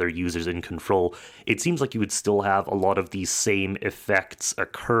by other users in control, it seems like you would still have a lot of these same effects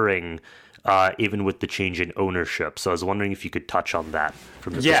occurring even with the change in ownership. So I was wondering if you could touch on that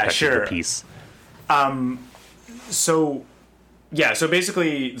from the perspective of the piece. So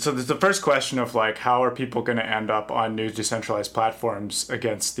basically, there's the first question of, like, how are people going to end up on new decentralized platforms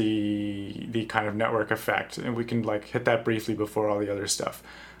against the kind of network effect? And we can, like, hit that briefly before all the other stuff.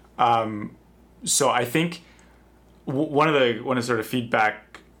 So I think one of the sort of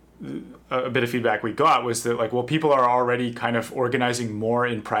feedback, a bit of feedback we got was that, like, well, people are already kind of organizing more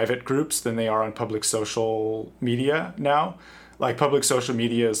in private groups than they are on public social media now. Like, public social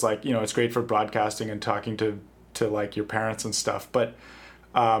media is, like, you know, it's great for broadcasting and talking to like your parents and stuff, but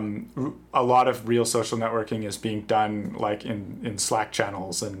a lot of real social networking is being done, like, in Slack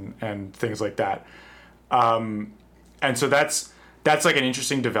channels and things like that. And so that's like an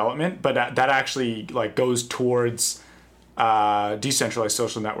interesting development, but that actually, like, goes towards decentralized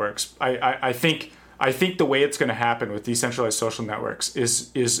social networks. I think the way it's going to happen with decentralized social networks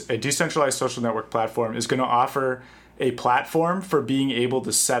is a decentralized social network platform is going to offer a platform for being able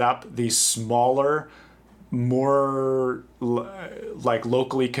to set up these smaller, more like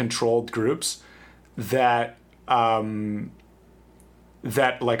locally controlled groups that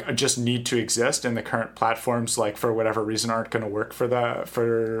like just need to exist, and the current platforms, like, for whatever reason aren't going to work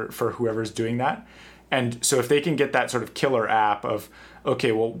for whoever's doing that. And so if they can get that sort of killer app of,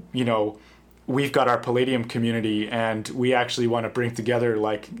 okay, well, you know, we've got our Palladium community and we actually want to bring together,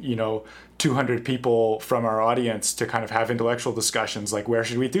 like, you know, 200 people from our audience to kind of have intellectual discussions. Like, where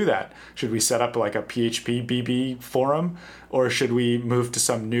should we do that? Should we set up, like, a PHP BB forum, or should we move to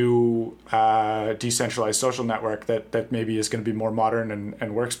some new decentralized social network that maybe is going to be more modern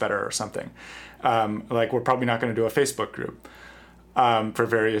and works better or something? Like, we're probably not going to do a Facebook group for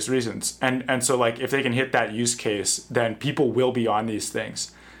various reasons. And so, like, if they can hit that use case, then people will be on these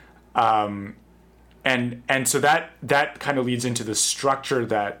things. And so that kind of leads into the structure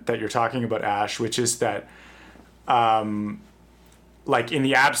that you're talking about, Ash, which is that, like, in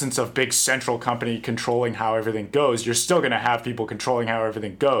the absence of big central company controlling how everything goes, you're still going to have people controlling how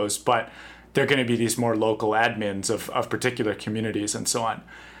everything goes, but they're going to be these more local admins of particular communities and so on.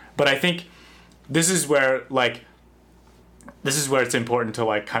 But I think this is where it's important to,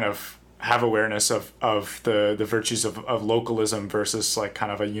 like, kind of have awareness of the virtues of localism versus, like,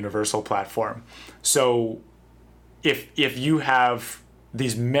 kind of a universal platform. So if you have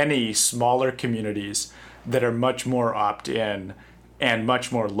these many smaller communities that are much more opt-in and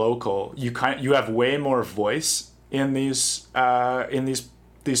much more local, you have way more voice in these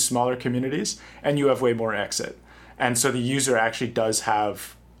smaller communities, and you have way more exit. And so the user actually does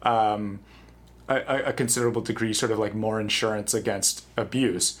have a considerable degree, sort of like, more insurance against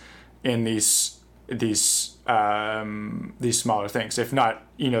abuse in these smaller things. If not,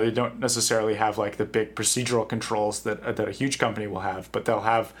 you know, they don't necessarily have, like, the big procedural controls that a huge company will have, but they'll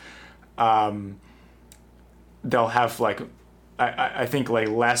have like, I think, like,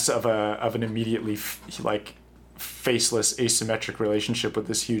 less of an immediately like faceless asymmetric relationship with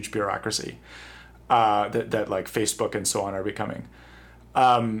this huge bureaucracy that like Facebook and so on are becoming.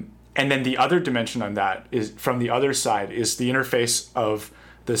 And then the other dimension on that is, from the other side, is the interface of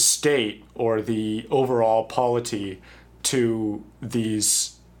the state or the overall polity to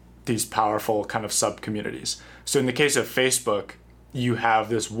these powerful kind of sub-communities. So in the case of Facebook, you have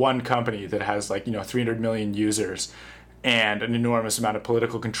this one company that has, like, you know, 300 million users and an enormous amount of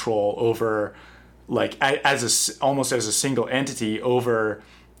political control over, like, almost as a single entity over,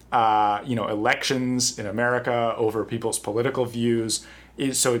 you know, elections in America, over people's political views.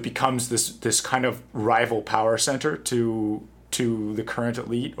 So it becomes this kind of rival power center to the current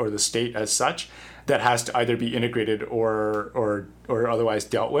elite or the state as such, that has to either be integrated or otherwise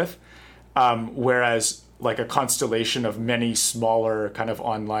dealt with. Whereas, like, a constellation of many smaller kind of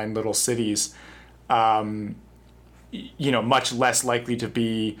online little cities, you know, much less likely to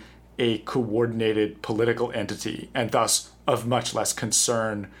be a coordinated political entity, and thus of much less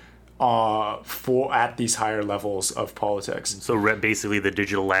concern at these higher levels of politics. So basically the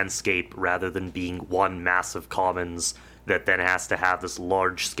digital landscape, rather than being one massive commons that then has to have this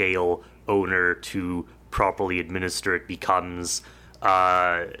large-scale owner to properly administer it, becomes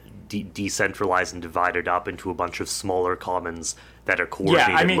decentralized and divided up into a bunch of smaller commons that are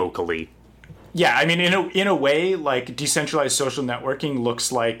coordinated locally. Yeah, I mean, in a way, like decentralized social networking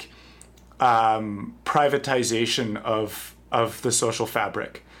looks like privatization of the social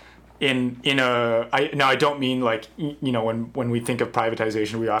fabric. I don't mean like, you know, when we think of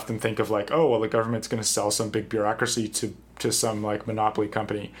privatization, we often think of like, oh, well, the government's going to sell some big bureaucracy to some like monopoly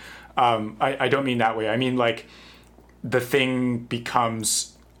company. I don't mean that way. I mean like the thing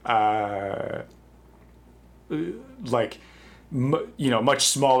becomes like, you know, much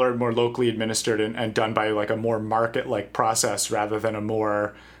smaller, more locally administered and done by like a more market-like process rather than a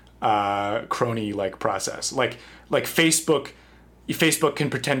more crony-like process. Like Facebook can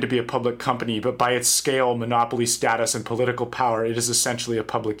pretend to be a public company, but by its scale, monopoly status, and political power, it is essentially a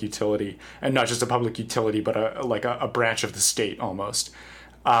public utility, and not just a public utility, but a branch of the state almost.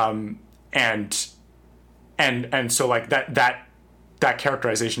 And so like that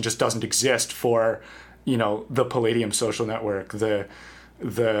characterization just doesn't exist for, you know, the Palladium social network, the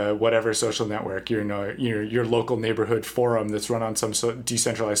whatever social network, your local neighborhood forum that's run on some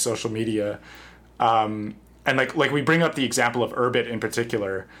decentralized social media. And like we bring up the example of Urbit in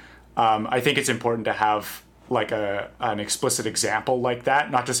particular. I think it's important to have like an explicit example like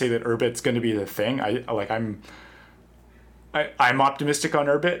that. Not to say that Urbit's going to be the thing. I'm optimistic on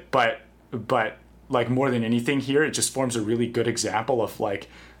Urbit, but like more than anything here, it just forms a really good example of like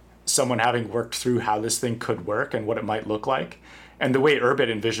someone having worked through how this thing could work and what it might look like. And the way Urbit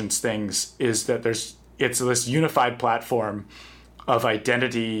envisions things is that it's this unified platform of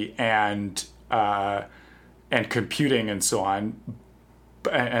identity and computing and so on,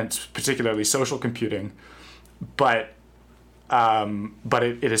 and particularly social computing, but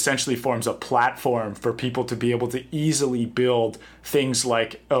it essentially forms a platform for people to be able to easily build things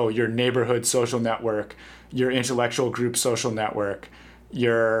like, your neighborhood social network, your intellectual group social network,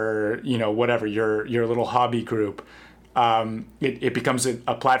 your little hobby group. It becomes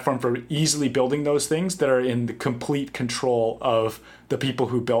a platform for easily building those things that are in the complete control of the people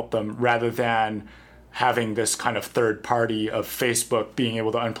who built them, rather than having this kind of third party of Facebook being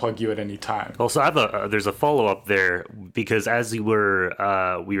able to unplug you at any time. Also, there's a follow up there, because as we were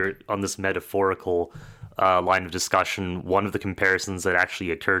on this metaphorical line of discussion, one of the comparisons that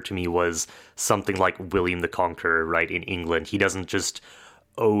actually occurred to me was something like William the Conqueror, right, in England. He doesn't just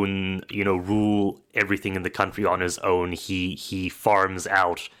rule everything in the country on his own. He farms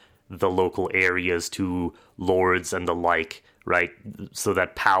out the local areas to lords and the like, right? So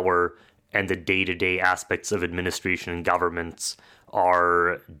that power and the day-to-day aspects of administration and governments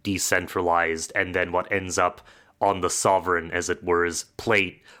are decentralized, and then what ends up on the sovereign, as it were's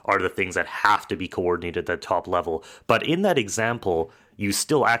plate, are the things that have to be coordinated at top level. But in that example, you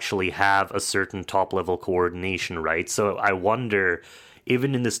still actually have a certain top-level coordination, right? So I wonder,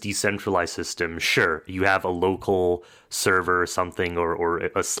 even in this decentralized system, sure, you have a local server or something, or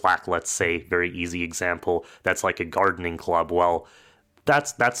a Slack, let's say, very easy example, that's like a gardening club. Well,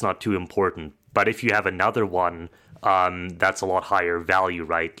 that's not too important. But if you have another one that's a lot higher value,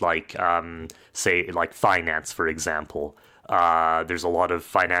 right? Like, say, like finance, for example. There's a lot of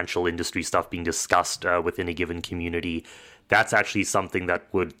financial industry stuff being discussed within a given community. That's actually something that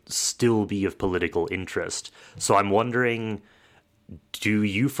would still be of political interest. So I'm wondering, do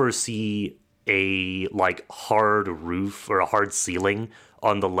you foresee a like hard roof or a hard ceiling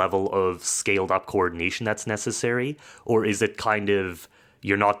on the level of scaled up coordination that's necessary? Or is it kind of,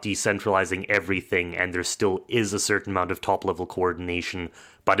 you're not decentralizing everything and there still is a certain amount of top level coordination,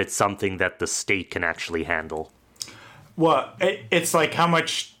 but it's something that the state can actually handle? Well, it's like how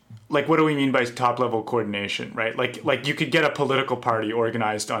much, like, what do we mean by top level coordination, right? Like you could get a political party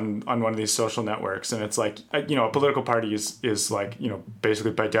organized on one of these social networks, and it's like, a political party is like,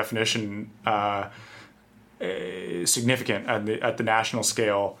 basically by definition significant at the national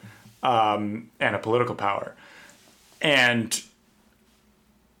scale, and a political power, and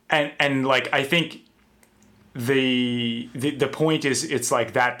like I think the point is, it's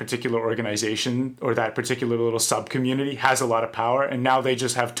like that particular organization or that particular little sub community has a lot of power, and now they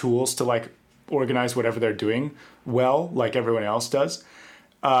just have tools to like organize whatever they're doing well, like everyone else does.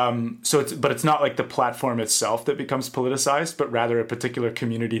 So it's not like the platform itself that becomes politicized, but rather a particular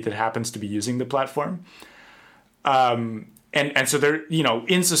community that happens to be using the platform. And so there,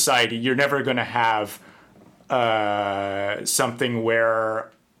 in society, you're never going to have something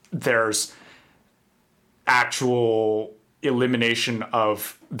where there's actual elimination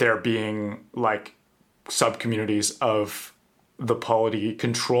of there being like sub-communities of the polity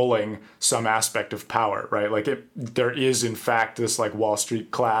controlling some aspect of power, right? Like there is in fact this like Wall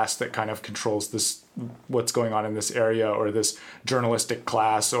Street class that kind of controls this, what's going on in this area, or this journalistic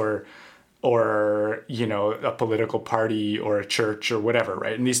class, or a political party or a church or whatever,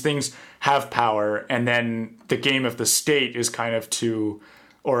 right? And these things have power, and then the game of the state is kind of to,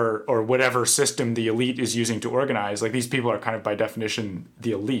 or whatever system the elite is using to organize. Like these people are kind of by definition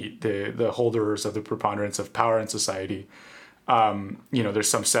the elite, the holders of the preponderance of power in society. There's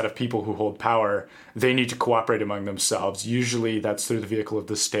some set of people who hold power. They need to cooperate among themselves. Usually that's through the vehicle of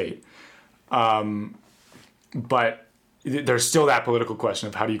the state. But there's still that political question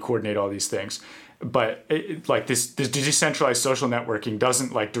of how do you coordinate all these things. But this decentralized social networking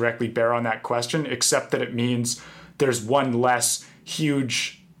doesn't like directly bear on that question, except that it means there's one less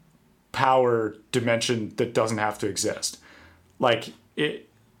huge power dimension that doesn't have to exist. Like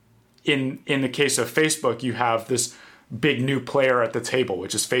in the case of Facebook, you have this big new player at the table,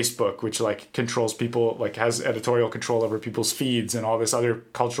 which is Facebook, which like controls people, like has editorial control over people's feeds and all this other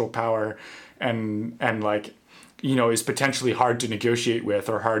cultural power, and like, is potentially hard to negotiate with,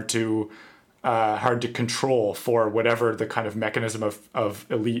 or hard to control for whatever the kind of mechanism of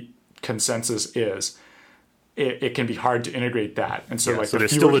elite consensus is. It can be hard to integrate that, and so so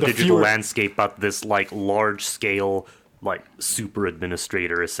there's still a digital landscape, but this like large scale like super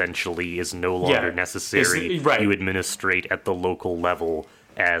administrator essentially is no longer necessary. You administrate at the local level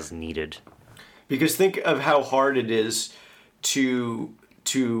as needed. Because think of how hard it is to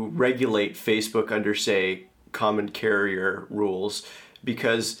regulate Facebook under, say, common carrier rules,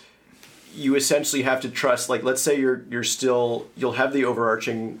 because you essentially have to trust, like, let's say you'll have the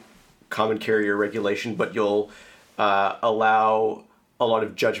overarching common carrier regulation, but you'll allow a lot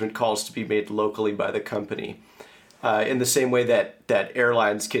of judgment calls to be made locally by the company. In the same way that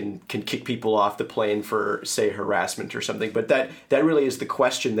airlines can kick people off the plane for, say, harassment or something. But that really is the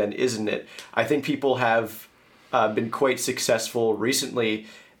question then, isn't it? I think people have been quite successful recently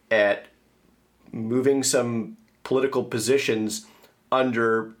at moving some political positions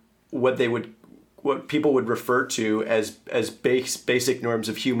under what people would refer to as basic norms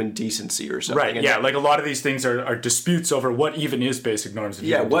of human decency or something. Right, yeah, like a lot of these things are disputes over what even is basic norms of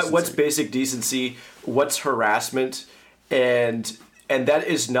human decency. What's basic decency, what's harassment, and that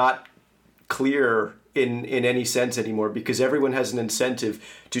is not clear in any sense anymore, because everyone has an incentive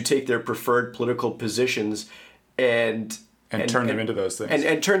to take their preferred political positions and turn them into those things.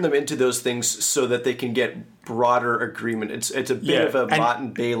 And turn them into those things so that they can get broader agreement. It's a bit of a Mott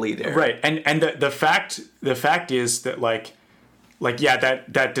and Bailey there. Right. And the fact is that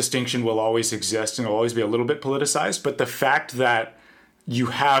that distinction will always exist and will always be a little bit politicized, but the fact that you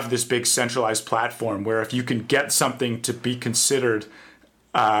have this big centralized platform where if you can get something to be considered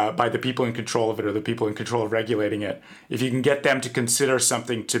by the people in control of it, or the people in control of regulating it, if you can get them to consider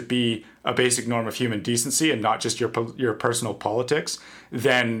something to be a basic norm of human decency and not just your personal politics,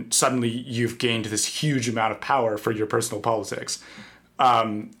 then suddenly you've gained this huge amount of power for your personal politics.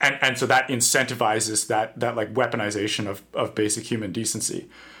 And so that incentivizes that like weaponization of basic human decency.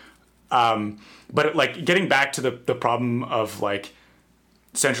 But like getting back to the problem of like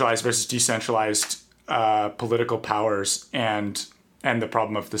centralized versus decentralized political powers and the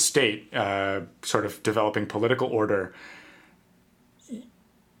problem of the state sort of developing political order,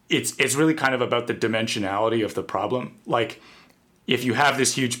 it's really kind of about the dimensionality of the problem. Like, if you have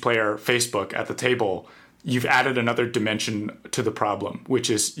this huge player, Facebook, at the table, you've added another dimension to the problem, which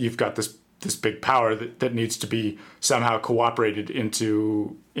is you've got this big power that needs to be somehow cooperated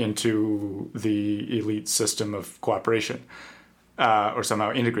into the elite system of cooperation, or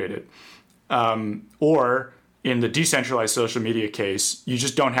somehow integrated. Or in the decentralized social media case, you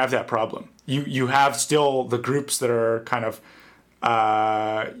just don't have that problem. You have still the groups that are kind of,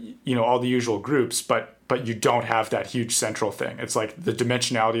 all the usual groups, but you don't have that huge central thing. It's like the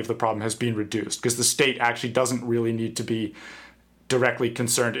dimensionality of the problem has been reduced because the state actually doesn't really need to be directly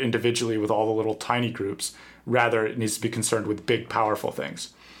concerned individually with all the little tiny groups. Rather, it needs to be concerned with big, powerful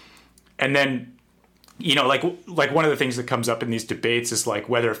things. And then, like one of the things that comes up in these debates is like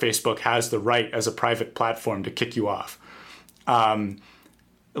whether Facebook has the right as a private platform to kick you off. I'm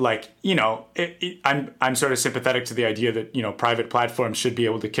sort of sympathetic to the idea that, private platforms should be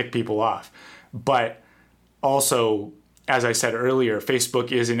able to kick people off. But also, as I said earlier,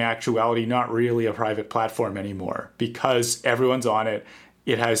 Facebook is in actuality not really a private platform anymore because everyone's on it.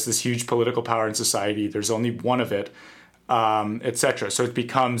 It has this huge political power in society. There's only one of it, etc. So it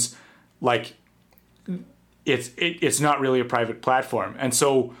becomes like it's not really a private platform. And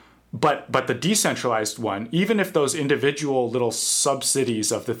so, but the decentralized one, even if those individual little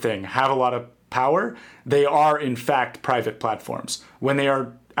sub-cities of the thing have a lot of power, they are in fact private platforms. When they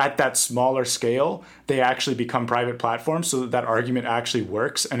are at that smaller scale, they actually become private platforms, so that argument actually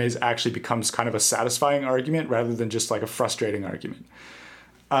works and actually becomes kind of a satisfying argument rather than just like a frustrating argument.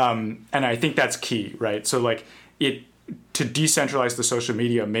 And I think that's key, right? So like to decentralize the social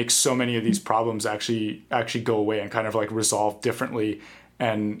media makes so many of these problems actually go away and kind of like resolve differently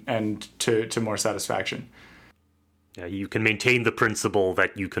and to more satisfaction. Yeah, you can maintain the principle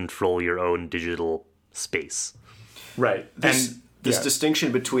that you control your own digital space. Right. This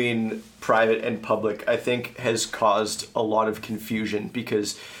distinction between private and public, I think, has caused a lot of confusion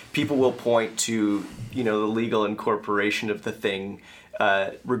because people will point to, the legal incorporation of the thing,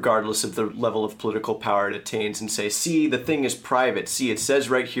 regardless of the level of political power it attains, and say, see, the thing is private. See, it says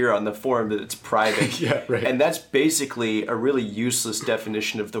right here on the form that it's private. Yeah, right. And that's basically a really useless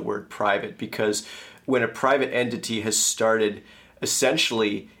definition of the word private, because when a private entity has started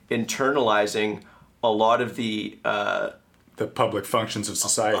essentially internalizing a lot of the public functions of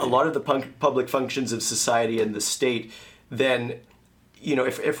society. A lot of the public functions of society and the state, then,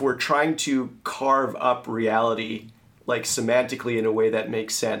 if we're trying to carve up reality, like semantically in a way that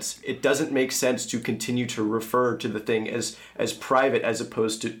makes sense, it doesn't make sense to continue to refer to the thing as private as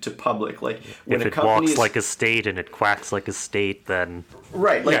opposed to public. Like when if it walks like a state and it quacks like a state, then...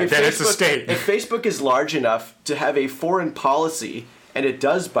 Right. Like then it's a state. If Facebook is large enough to have a foreign policy, and it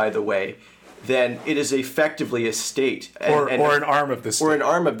does, by the way, then it is effectively a state, or an arm of the state, or an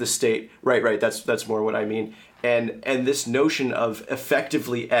arm of the state. Right. That's more what I mean. And this notion of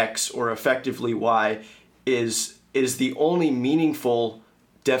effectively X or effectively Y is the only meaningful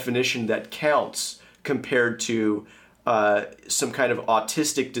definition that counts compared to some kind of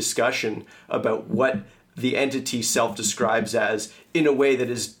autistic discussion about what the entity self-describes as in a way that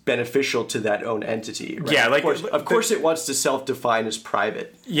is beneficial to that own entity. Right? Yeah, like of course it wants to self-define as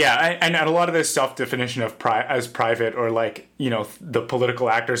private. Yeah, and a lot of this self-definition of as private, or like the political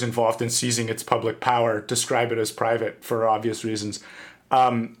actors involved in seizing its public power describe it as private for obvious reasons.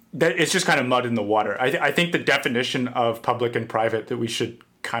 That it's just kind of mud in the water. I think the definition of public and private that we should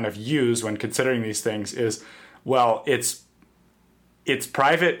kind of use when considering these things is, well, it's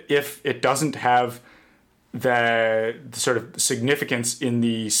private if it doesn't have the sort of significance in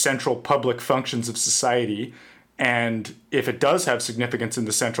the central public functions of society. And if it does have significance in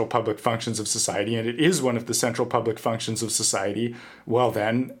the central public functions of society, and it is one of the central public functions of society, well,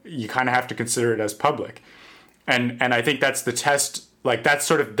 then you kind of have to consider it as public. And I think that's the test, like that's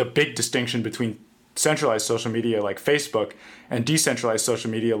sort of the big distinction between centralized social media like Facebook and decentralized social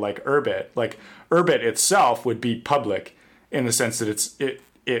media like Urbit. Like Urbit itself would be public in the sense that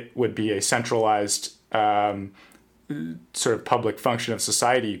it would be a centralized sort of public function of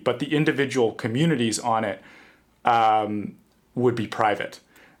society, but the individual communities on it would be private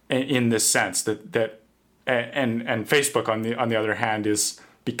in this sense that Facebook on the other hand is,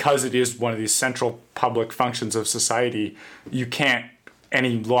 because it is one of these central public functions of society, you can't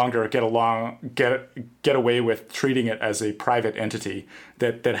any longer get away with treating it as a private entity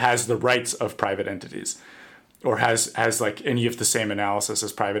that has the rights of private entities, or has like any of the same analysis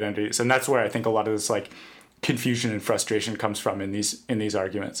as private entities. And that's where I think a lot of this like confusion and frustration comes from in these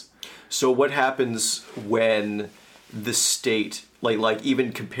arguments. So what happens when the state, like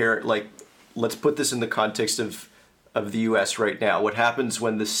even compare, like let's put this in the context of the US right now. What happens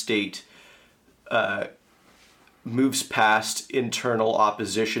when the state moves past internal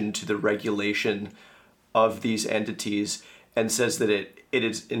opposition to the regulation of these entities and says that it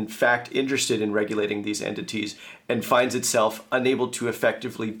is in fact interested in regulating these entities and finds itself unable to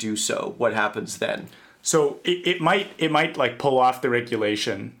effectively do so? What happens then? So it might like pull off the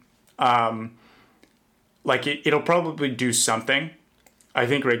regulation. Like it'll probably do something. I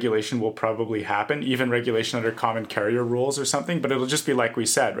think regulation will probably happen, even regulation under common carrier rules or something, but it'll just be like we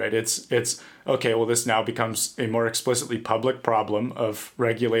said, right? It's okay, well, this now becomes a more explicitly public problem of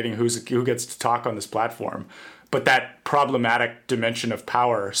regulating who gets to talk on this platform. But that problematic dimension of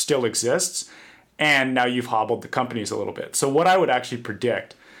power still exists, and now you've hobbled the companies a little bit. So what I would actually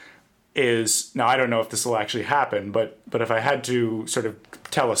predict is, now I don't know if this will actually happen, but if I had to sort of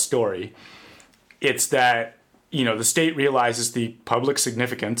tell a story, it's that the state realizes the public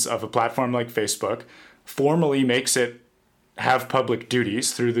significance of a platform like Facebook, formally makes it have public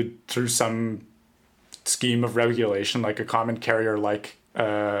duties through some scheme of regulation, like a common carrier like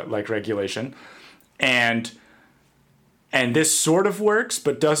regulation, and this sort of works,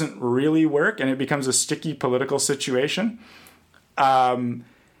 but doesn't really work, and it becomes a sticky political situation. But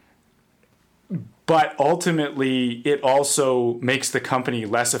But ultimately, it also makes the company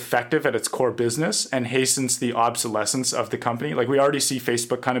less effective at its core business and hastens the obsolescence of the company. Like, we already see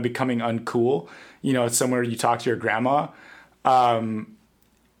Facebook kind of becoming uncool. You know, it's somewhere you talk to your grandma. And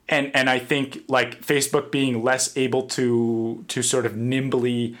I think, like, Facebook being less able to sort of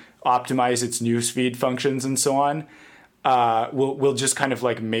nimbly optimize its newsfeed functions and so on will just kind of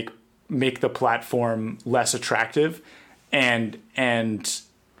like make the platform less attractive and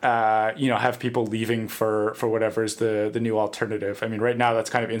have people leaving for whatever is the new alternative. I mean, right now that's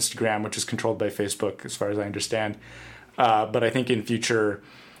kind of Instagram, which is controlled by Facebook, as far as I understand. But I think in future,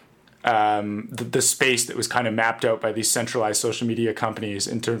 the space that was kind of mapped out by these centralized social media companies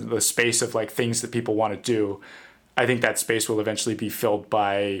in terms of the space of like things that people want to do, I think that space will eventually be filled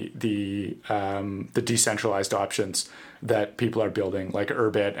by the decentralized options that people are building, like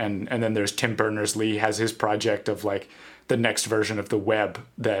Urbit, and then there's Tim Berners-Lee has his project of like the next version of the web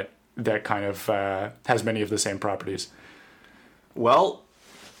that kind of has many of the same properties. Well,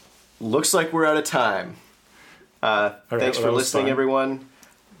 looks like we're out of time. Thanks for listening, everyone.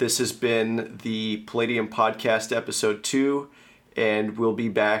 This has been the Palladium Podcast episode 2, and we'll be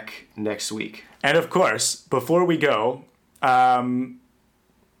back next week. And of course, before we go,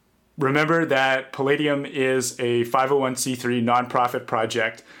 remember that Palladium is a 501c3 nonprofit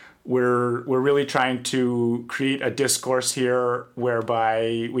project. We're really trying to create a discourse here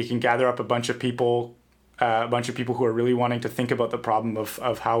whereby we can gather up a bunch of people who are really wanting to think about the problem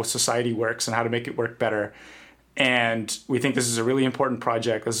of how society works and how to make it work better. And we think this is a really important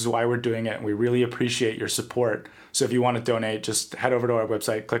project. This is why we're doing it. And we really appreciate your support. So if you want to donate, just head over to our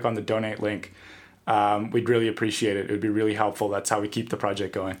website, click on the donate link. We'd really appreciate it. It would be really helpful. That's how we keep the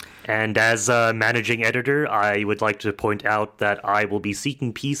project going. And as a managing editor, I would like to point out that I will be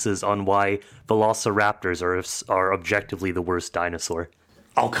seeking pieces on why velociraptors are objectively the worst dinosaur.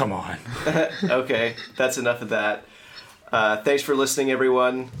 Oh, come on. Okay, that's enough of that. Thanks for listening,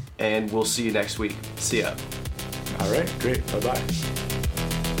 everyone, and we'll see you next week. See ya. All right, great. Bye-bye.